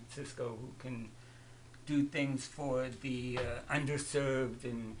in San Francisco who can do things for the underserved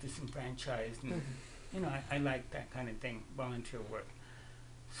and disenfranchised, and I like that kind of thing, volunteer work.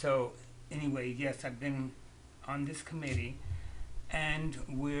 So anyway, yes, I've been on this committee. And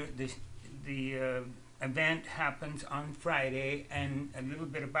the event happens on Friday, and a little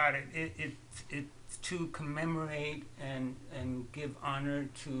bit about it. It's to commemorate and give honor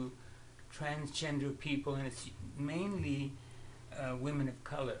to transgender people, and it's mainly women of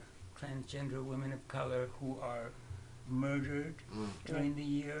color, transgender women of color who are murdered during the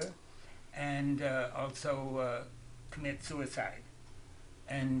year, and also commit suicide.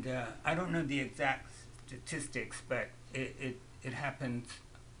 And I don't know the exact statistics, but it happens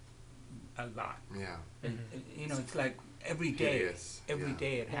a lot. Yeah. It's like every day. Every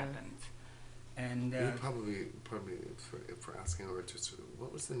day it happens. And you probably for asking over to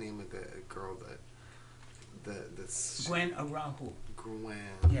what was the name of the girl that Gwen Arahu. Gwen.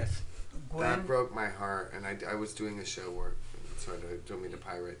 Yes. Gwen. That broke my heart, and I was doing a show where sorry, I don't mean to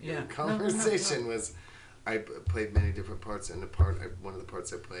pirate your conversation. Was I played many different parts, and one of the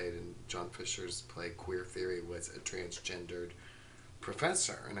parts I played in John Fisher's play Queer Theory was a transgendered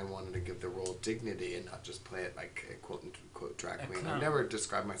professor, and I wanted to give the role dignity and not just play it like a quote-unquote drag queen. I never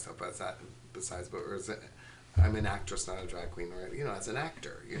described myself as that, besides, but I'm an actress, not a drag queen, or as an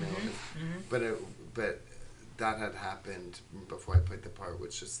actor, But that had happened before I played the part,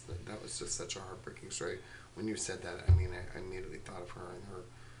 which that was just such a heartbreaking story. When you said that, I immediately thought of her and her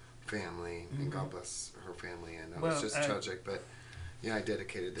family, and God bless her family, and that was just tragic, but yeah, I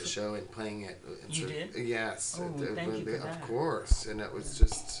dedicated the show and playing it. You did? Yes. Oh, thank you for that. Of course, and it was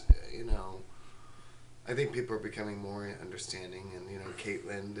just, I think people are becoming more understanding, and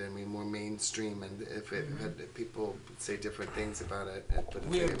Caitlin, more mainstream, and if people say different things about it, but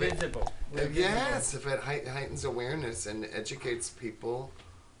we're visible. Yes, if it heightens awareness and educates people,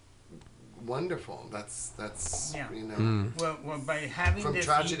 wonderful. That's Yeah. you know. Well, by having From this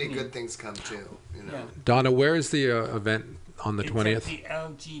tragedy, evening, good things come too. You know. Yeah. Donna, where is the event on the it's 20th? at the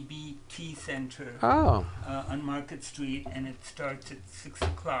LGBT Center Oh. On Market Street, and it starts at 6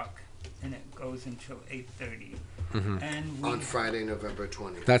 o'clock, and it goes until 8:30. And On Friday, November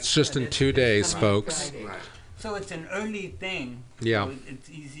 20th. That's just in 2 days, coming folks. Friday. Right. So it's an early thing. Yeah. So it's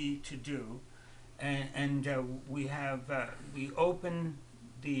easy to do, and we have we open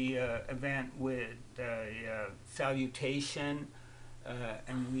the event with salutation,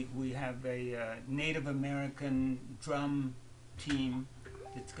 and we have a Native American drum team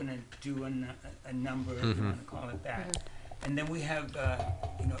that's going to do a number, if you want to call it that. And then we have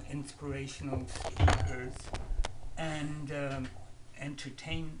inspirational speakers and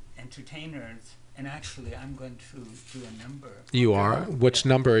entertainers. And actually, I'm going to do a number. You are? Which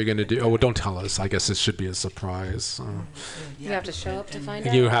number are you going to do? Oh, well, don't tell us. I guess it should be a surprise. You have to show up to find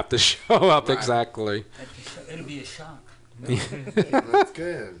out. You have to show up, exactly. It'll be a shock. That's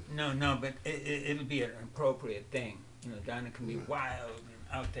good. No, but it'll be an appropriate thing. Donna can be wild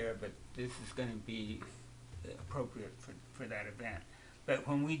and out there, but this is going to be appropriate for that event. But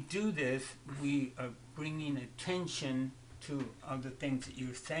when we do this, we are bringing attention to all the things that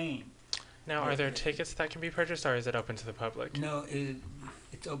you're saying. Now, are there tickets that can be purchased, or is it open to the public? No,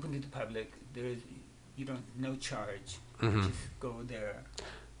 it's open to the public. No charge. Mhm. Just go there.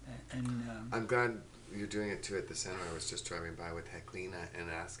 And I'm glad you're doing it too at the center. I was just driving by with Heklina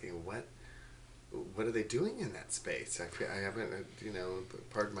and asking what are they doing in that space? I haven't,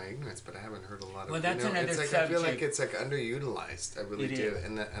 pardon my ignorance, but I haven't heard a lot of. Well, that's another it's like, subject. I feel like it's like underutilized. I really do,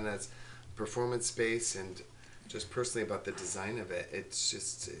 and as performance space and just personally about the design of it, it's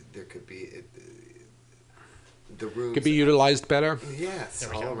just there could be the rooms Could be utilized better? Yes,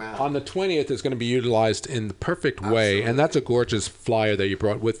 all around. On the 20th, it's going to be utilized in the perfect way, and that's a gorgeous flyer that you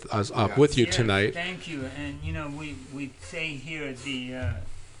brought with us up with you tonight. Thank you. And we say here the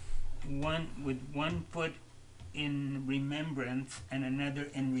one foot in remembrance and another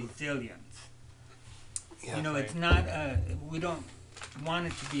in resilience. Yeah, it's not we don't want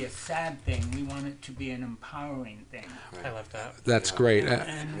it to be a sad thing. We want it to be an empowering thing. I love that. That's great.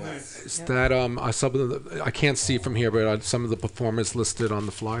 Is that some of the, I can't see from here, but are some of the performers listed on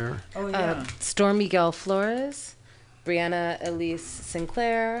the flyer? Oh yeah. Storm Miguel Flores, Brianna Elise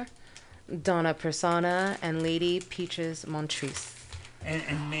Sinclair, Donna Persona, and Lady Peaches Montrese.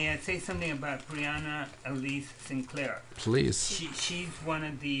 And may I say something about Brianna Elise Sinclair? Please. She's one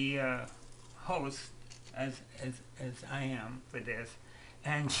of the hosts, as I am for this,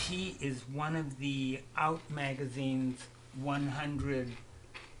 and she is one of the Out Magazine's 100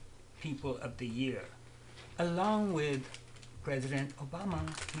 People of the Year, along with President Obama.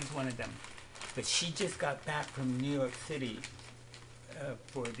 He's one of them. But she just got back from New York City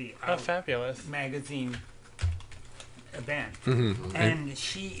for the Out fabulous Magazine event, Mhm. and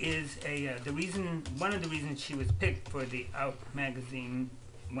she is one of the reasons she was picked for the Out Magazine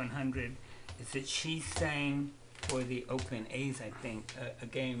 100 is that she sang for the Oakland A's, I think, a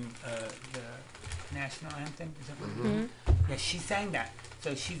game, the national anthem. Is that what it is? Yeah, she sang that.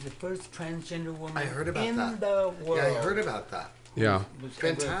 So she's the first transgender woman I heard about in that. the world. Yeah, I heard about that. Yeah.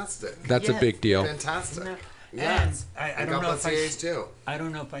 Fantastic. That's a big deal. Fantastic. No, Yes. And I And don't God know bless if the I A's too. I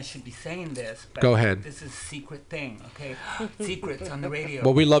don't know if I should be saying this, but Go ahead. This is a secret thing, okay? Secrets on the radio.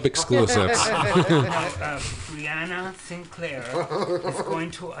 Well, we love exclusives. Brianna Sinclair is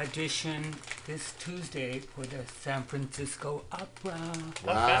going to audition this Tuesday for the San Francisco Opera.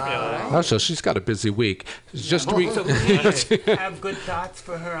 Oh, so she's got a busy week. Just So re- please have good thoughts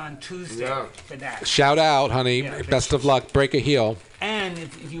for her on Tuesday for that. shout out, honey. Yeah, but Best of luck. Break a heel. And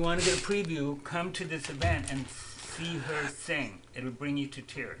if you want to get a preview, come to this event and see her sing. It'll bring you to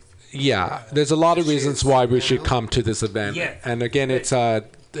tears. Yeah, there's a lot of reasons why we should come to this event. Yes. And again, it's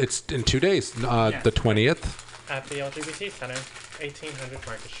in 2 days, the 20th. At the LGBT Center, 1800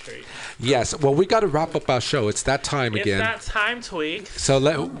 Market Street. Yes. Well, we got to wrap up our show. It's that time It's again. that time, Tweak.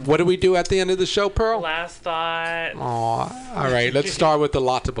 So what do we do at the end of the show, Pearl? Last thought. Aw. All right. Let's start with the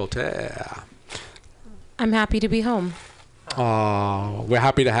Latte Botea. I'm happy to be home. Oh, we're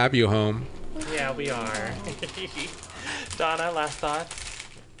happy to have you home. Yeah, we are. Donna, last thoughts?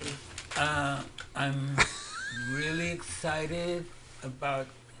 I'm really excited about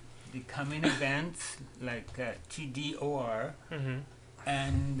the coming events like TDOR,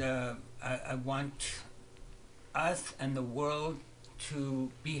 and I want us and the world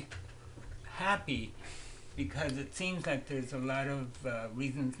to be happy because it seems like there's a lot of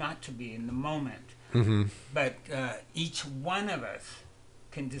reasons not to be in the moment. But each one of us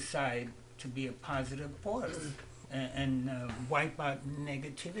can decide to be a positive force. and wipe out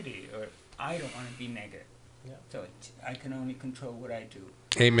negativity. Or I don't want to be negative. Yeah. So I can only control what I do.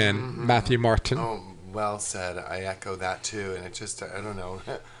 Amen. Matthew Martin. Oh, well said. I echo that too. And it just, I don't know.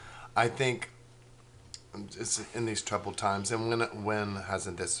 I think it's in these troubled times, and when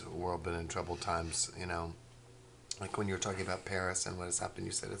hasn't this world been in troubled times? You know, like when you were talking about Paris and what has happened,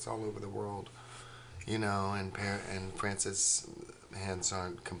 you said it's all over the world. You know, and France's hands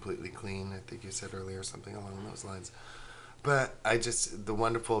aren't completely clean. I think you said earlier something along those lines. But the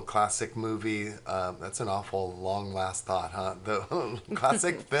wonderful classic movie, that's an awful long last thought, huh? The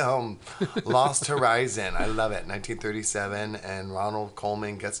classic film, Lost Horizon. I love it. 1937, and Ronald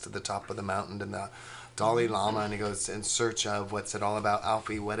Colman gets to the top of the mountain and the Dalai Lama, and he goes in search of what's it all about,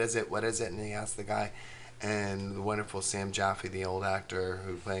 Alfie? What is it? What is it? And he asks the guy, and the wonderful Sam Jaffe, the old actor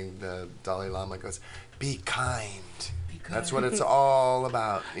who playing the Dalai Lama, goes, "Be kind." That's what it's all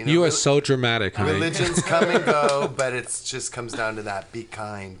about. You know, you are so dramatic, honey. Religions come and go, but it just comes down to that. Be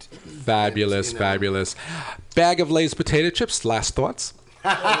kind. Fabulous, and, fabulous. Bag of Lay's potato chips. Last thoughts?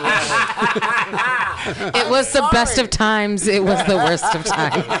 It was the best of times. It was the worst of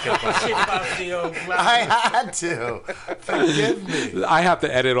times. I had to. Forgive me. I have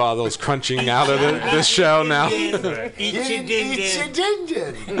to edit all those crunching out of this show now.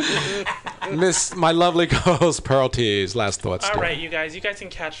 Miss, my lovely co-host Pearl T's last thoughts. All right, you guys can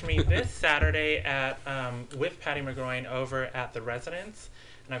catch me this Saturday at with Patty McGroin over at the Residence.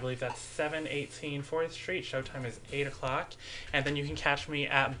 And I believe that's 718 4th Street. Showtime is 8 o'clock. And then you can catch me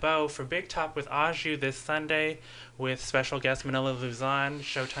at Beau for Big Top with Aju this Sunday with special guest Manila Luzon.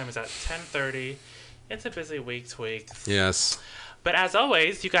 Showtime is at 10:30. It's a busy week to week. Yes. But as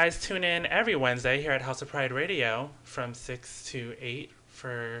always, you guys tune in every Wednesday here at House of Pride Radio from 6 to 8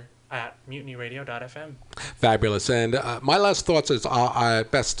 at MutinyRadio.fm. Fabulous. And my last thoughts is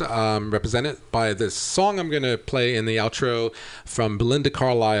best represented by this song I'm going to play in the outro from Belinda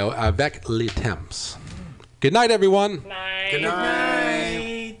Carlisle, Avec les Temps. Good night, everyone. Night. Good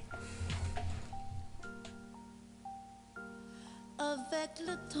night.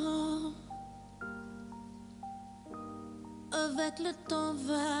 Avec le temps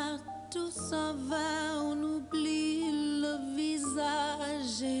va, tout s'en va, on oublie le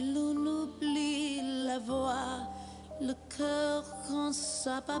visage et l'on oublie la voix. Le cœur quand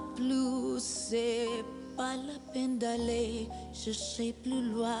ça va plus, c'est pas la peine d'aller chercher plus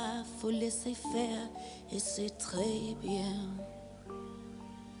loin, faut laisser faire et c'est très bien.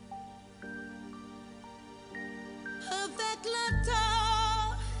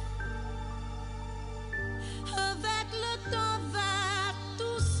 Avec le temps va,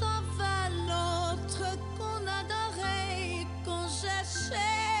 tout s'en va, l'autre qu'on adorait, qu'on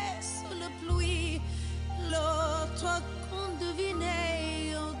cherchait sous la pluie, l'autre qu'on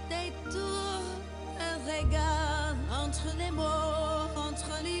devinait au détour, un regard entre les mots,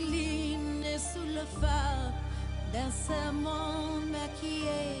 entre les lignes et sous le phare d'un serment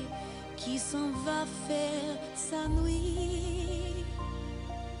maquillé qui s'en va faire sa nuit.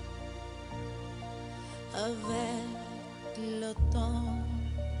 Avec le temps,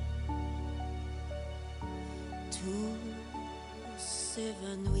 tout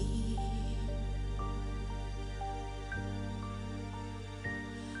s'évanouit.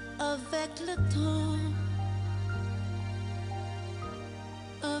 Avec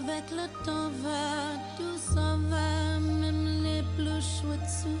le temps va, tout s'en va, même les plus chouettes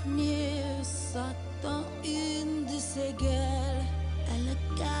souvenirs sortent une de ses gueules. À la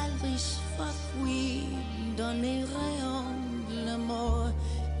calriche fouille dans les rayons de l'amour.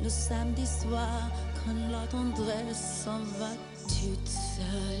 Le samedi soir, quand la tendresse s'en va toute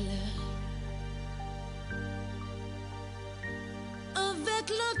seule. Avec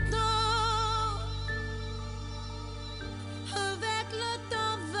le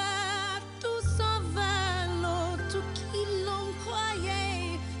temps va, tout s'en va, l'autre qui l'on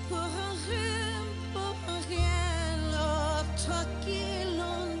croyait pour un rhume, pour un rien, l'autre qui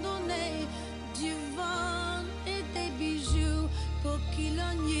l'on donnait du vent et des bijoux pour qu'il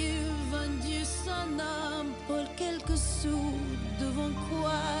en eût vendu son âme pour quelques sous, devant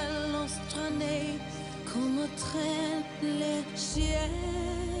quoi l'on se traînait comme on traîne les chiens.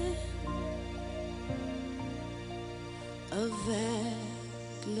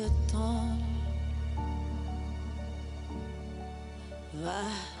 Avec le temps va,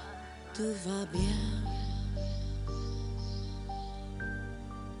 tout va bien.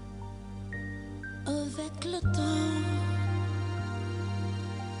 Avec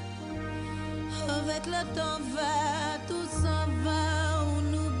le temps va, tout s'en va, on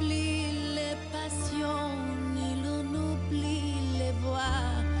oublie les passions et l'on oublie les voix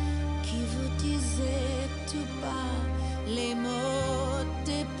qui vous disaient tout bas. pas les mots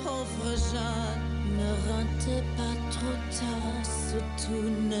des pauvres gens. Ne rentrez pas trop tard, surtout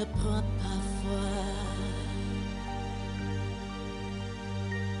ne prends pas froid.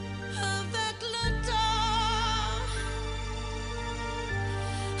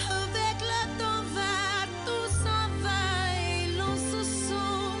 Avec le temps va, tout s'en va et l'on se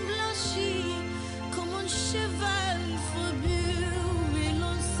sent blanchi comme un cheval fourbure et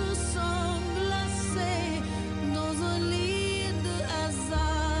l'on se sent glacé dans un lit de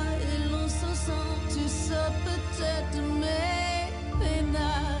hasard et l'on se sent, tu sais peut-être mais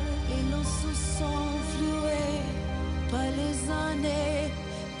peinard et l'on se sent floué par les années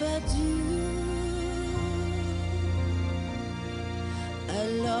perdues.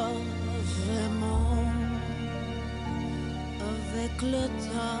 Alors vraiment, avec le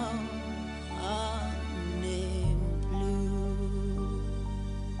temps, on n'aime plus.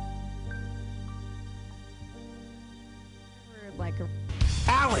 Like a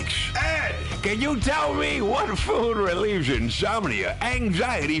Alex! Ed! Can you tell me what food relieves insomnia,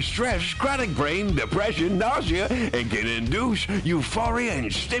 anxiety, stress, chronic brain, depression, nausea, and can induce euphoria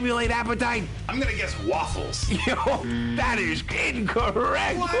and stimulate appetite? I'm gonna guess waffles. Yo, that is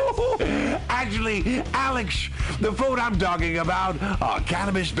incorrect. Actually, Alex, the food I'm talking about are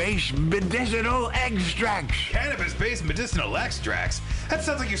cannabis-based medicinal extracts. Cannabis-based medicinal extracts? That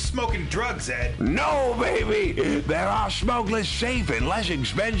sounds like you're smoking drugs, Ed. No, baby! There are smokeless, safe, and less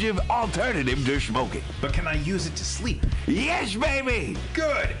expensive alternative to smoking. But can I use it to sleep? Yes, baby!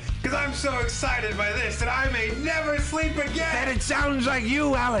 Good, because I'm so excited by this that I may never sleep again. Then it sounds like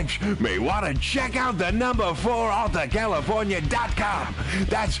you, Alex, may want to check out the number 4AltaCalifornia.com.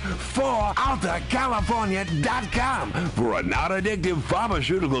 That's 4AltaCalifornia.com for a non-addictive,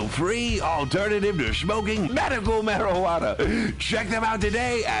 pharmaceutical-free alternative to smoking medical marijuana. Check them out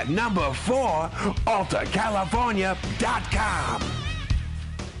today at number 4AltaCalifornia.com.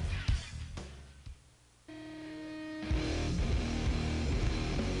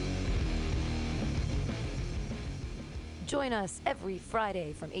 Join us every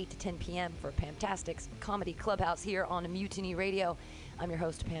Friday from 8 to 10 p.m. for Pamtastic's Comedy Clubhouse here on Mutiny Radio. I'm your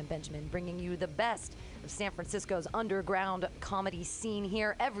host, Pam Benjamin, bringing you the best of San Francisco's underground comedy scene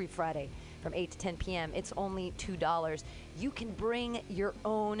here every Friday from 8 to 10 p.m. It's only $2. You can bring your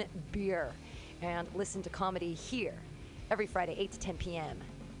own beer and listen to comedy here every Friday, 8 to 10 p.m.,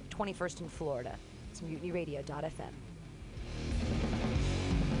 21st in Florida. It's MutinyRadio.fm.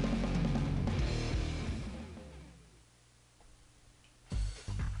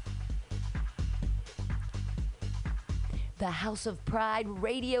 The House of Pride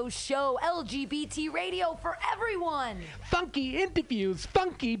radio show, LGBT radio for everyone. Funky interviews,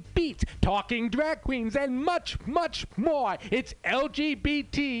 funky beats, talking drag queens, and much, much more. It's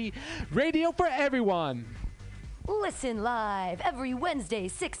LGBT radio for everyone. Listen live every Wednesday,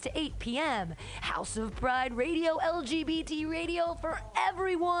 6 to 8 p.m. House of Pride Radio, LGBT radio for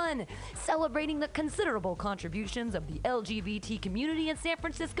everyone. Celebrating the considerable contributions of the LGBT community in San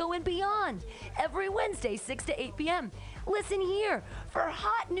Francisco and beyond. Every Wednesday, 6 to 8 p.m. Listen here for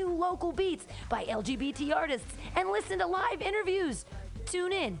hot new local beats by LGBT artists and listen to live interviews.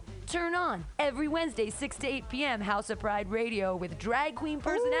 Tune in, turn on every Wednesday, 6 to 8 p.m. House of Pride Radio with drag queen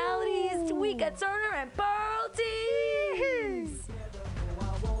personalities Tweeka Turner and Pearl Tees.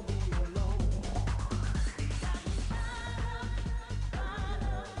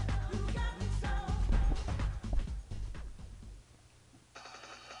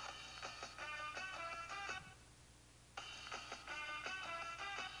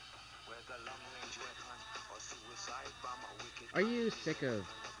 Are you sick of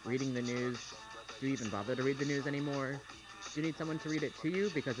reading the news? Do you even bother to read the news anymore? Do you need someone to read it to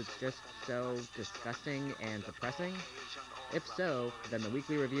you because it's just so disgusting and depressing? If so, then the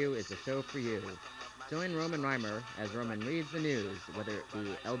Weekly Review is the show for you. Join Roman Reimer as Roman reads the news, whether it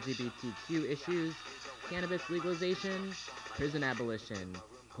be LGBTQ issues, cannabis legalization, prison abolition,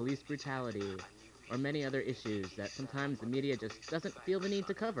 police brutality, or many other issues that sometimes the media just doesn't feel the need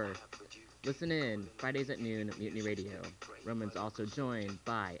to cover. Listen in, Fridays at noon at Mutiny Radio. Roman's also joined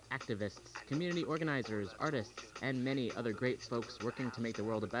by activists, community organizers, artists, and many other great folks working to make the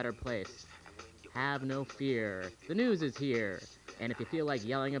world a better place. Have no fear. The news is here. And if you feel like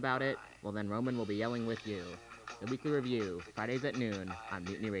yelling about it, well then Roman will be yelling with you. The Weekly Review, Fridays at noon on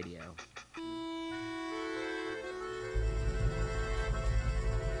Mutiny Radio.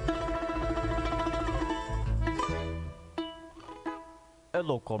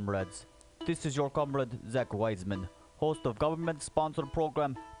 Hello, comrades. This is your comrade Zach Wiseman, host of government-sponsored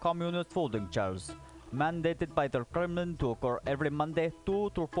program Communist Folding Chairs, mandated by the Kremlin to occur every Monday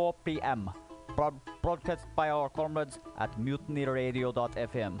 2 to 4 p.m. broadcast by our comrades at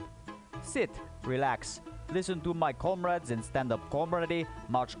MutinyRadio.fm. Sit, relax, listen to my comrades in stand-up comedy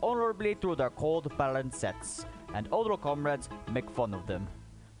march honorably through their cold balance sets, and other comrades make fun of them.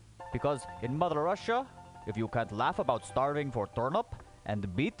 Because in Mother Russia, if you can't laugh about starving for turnip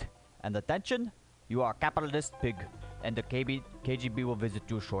and beet and attention, you are a capitalist pig, and the KGB will visit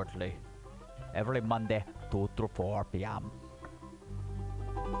you shortly. Every Monday, 2 to 4 p.m.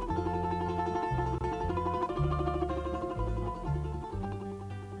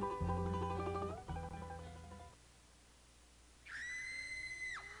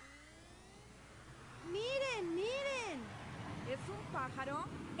 Miren, miren. ¿Es un pájaro?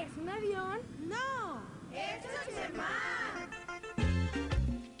 ¿Es un avión? No. ¡Es Superman!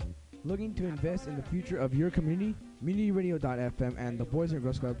 Looking to invest in the future of your community? MutinyRadio.fm and the Boys and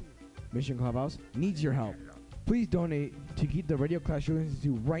Girls Club Mission Clubhouse needs your help. Please donate to keep the radio class you're listening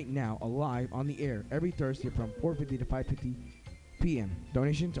to right now alive on the air every Thursday from 4:50 to 5:50 p.m.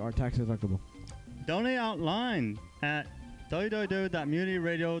 Donations are tax deductible. Donate online at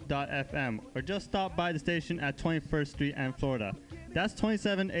www.MutinyRadio.fm or just stop by the station at 21st Street and Florida. That's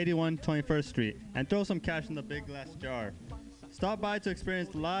 2781 21st Street, and throw some cash in the big glass jar. Stop by to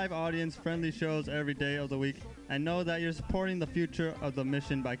experience live audience-friendly shows every day of the week and know that you're supporting the future of the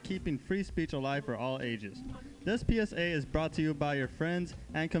mission by keeping free speech alive for all ages. This PSA is brought to you by your friends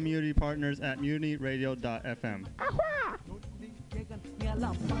and community partners at MutinyRadio.fm.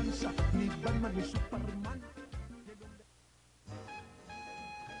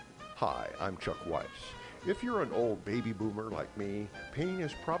 Hi, I'm Chuck Weiss. If you're an old baby boomer like me, pain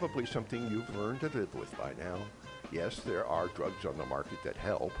is probably something you've learned to live with by now. Yes, there are drugs on the market that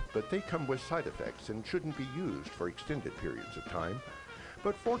help, but they come with side effects and shouldn't be used for extended periods of time.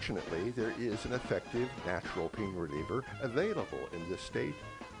 But fortunately, there is an effective natural pain reliever available in this state,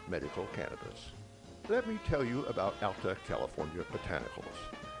 medical cannabis. Let me tell you about Alta California Botanicals.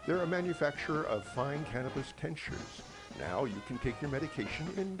 They're a manufacturer of fine cannabis tinctures. Now you can take your medication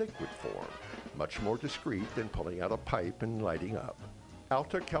in liquid form, much more discreet than pulling out a pipe and lighting up.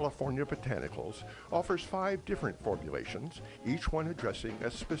 Alta California Botanicals offers 5 different formulations, each one addressing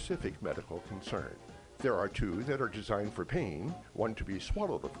a specific medical concern. There are 2 that are designed for pain, one to be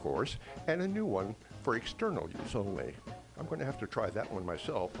swallowed of course, and a new one for external use only. I'm going to have to try that one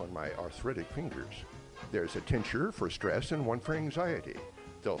myself on my arthritic fingers. There's a tincture for stress and one for anxiety.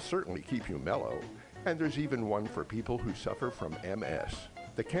 They'll certainly keep you mellow. And there's even one for people who suffer from MS.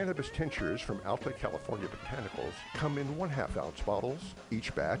 The cannabis tinctures from Alta California Botanicals come in 1/2 ounce bottles.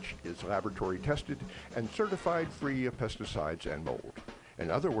 Each batch is laboratory tested and certified free of pesticides and mold.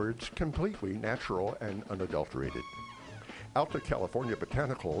 In other words, completely natural and unadulterated. Alta California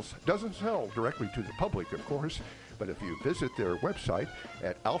Botanicals doesn't sell directly to the public, of course, but if you visit their website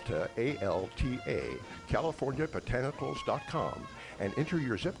at Alta, A-L-T-A, CaliforniaBotanicals.com and enter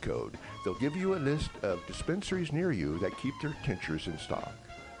your zip code, they'll give you a list of dispensaries near you that keep their tinctures in stock.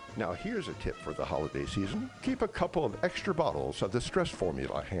 Now here's a tip for the holiday season. Keep a couple of extra bottles of the stress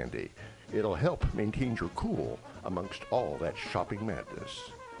formula handy. It'll help maintain your cool amongst all that shopping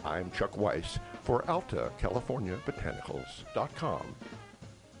madness. I'm Chuck Weiss for Alta, CaliforniaBotanicals.com.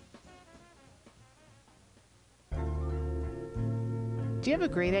 Do you have a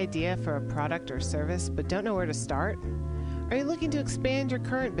great idea for a product or service but don't know where to start? Are you looking to expand your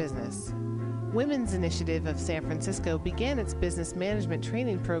current business? Women's Initiative of San Francisco began its business management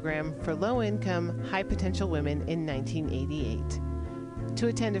training program for low-income, high-potential women in 1988. To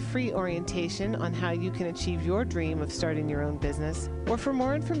attend a free orientation on how you can achieve your dream of starting your own business, or for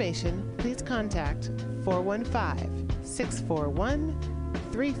more information, please contact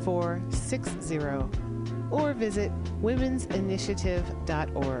 415-641-3460 or visit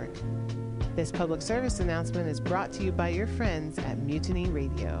womensinitiative.org. This public service announcement is brought to you by your friends at Mutiny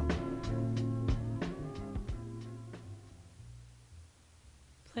Radio.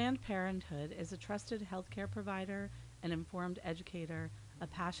 Planned Parenthood is a trusted healthcare provider, an informed educator, a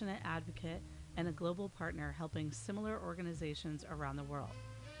passionate advocate, and a global partner helping similar organizations around the world.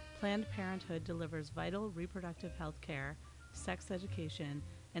 Planned Parenthood delivers vital reproductive health care, sex education,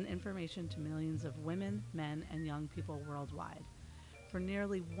 and information to millions of women, men, and young people worldwide. For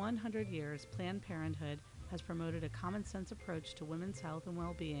nearly 100 years, Planned Parenthood has promoted a common-sense approach to women's health and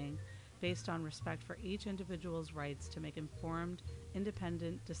well-being based on respect for each individual's rights to make informed,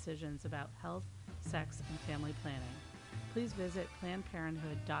 independent decisions about health, sex, and family planning. Please visit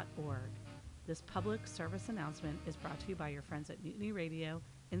PlannedParenthood.org. This public service announcement is brought to you by your friends at Mutiny Radio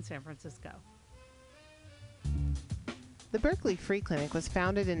in San Francisco. The Berkeley Free Clinic was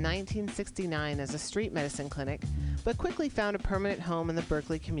founded in 1969 as a street medicine clinic, but quickly found a permanent home in the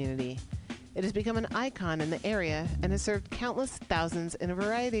Berkeley community. It has become an icon in the area and has served countless thousands in a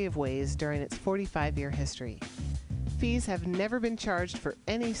variety of ways during its 45-year history. Fees have never been charged for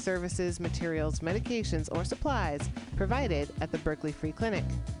any services, materials, medications, or supplies provided at the Berkeley Free Clinic.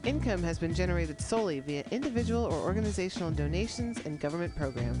 Income has been generated solely via individual or organizational donations and government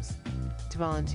programs. To volunteer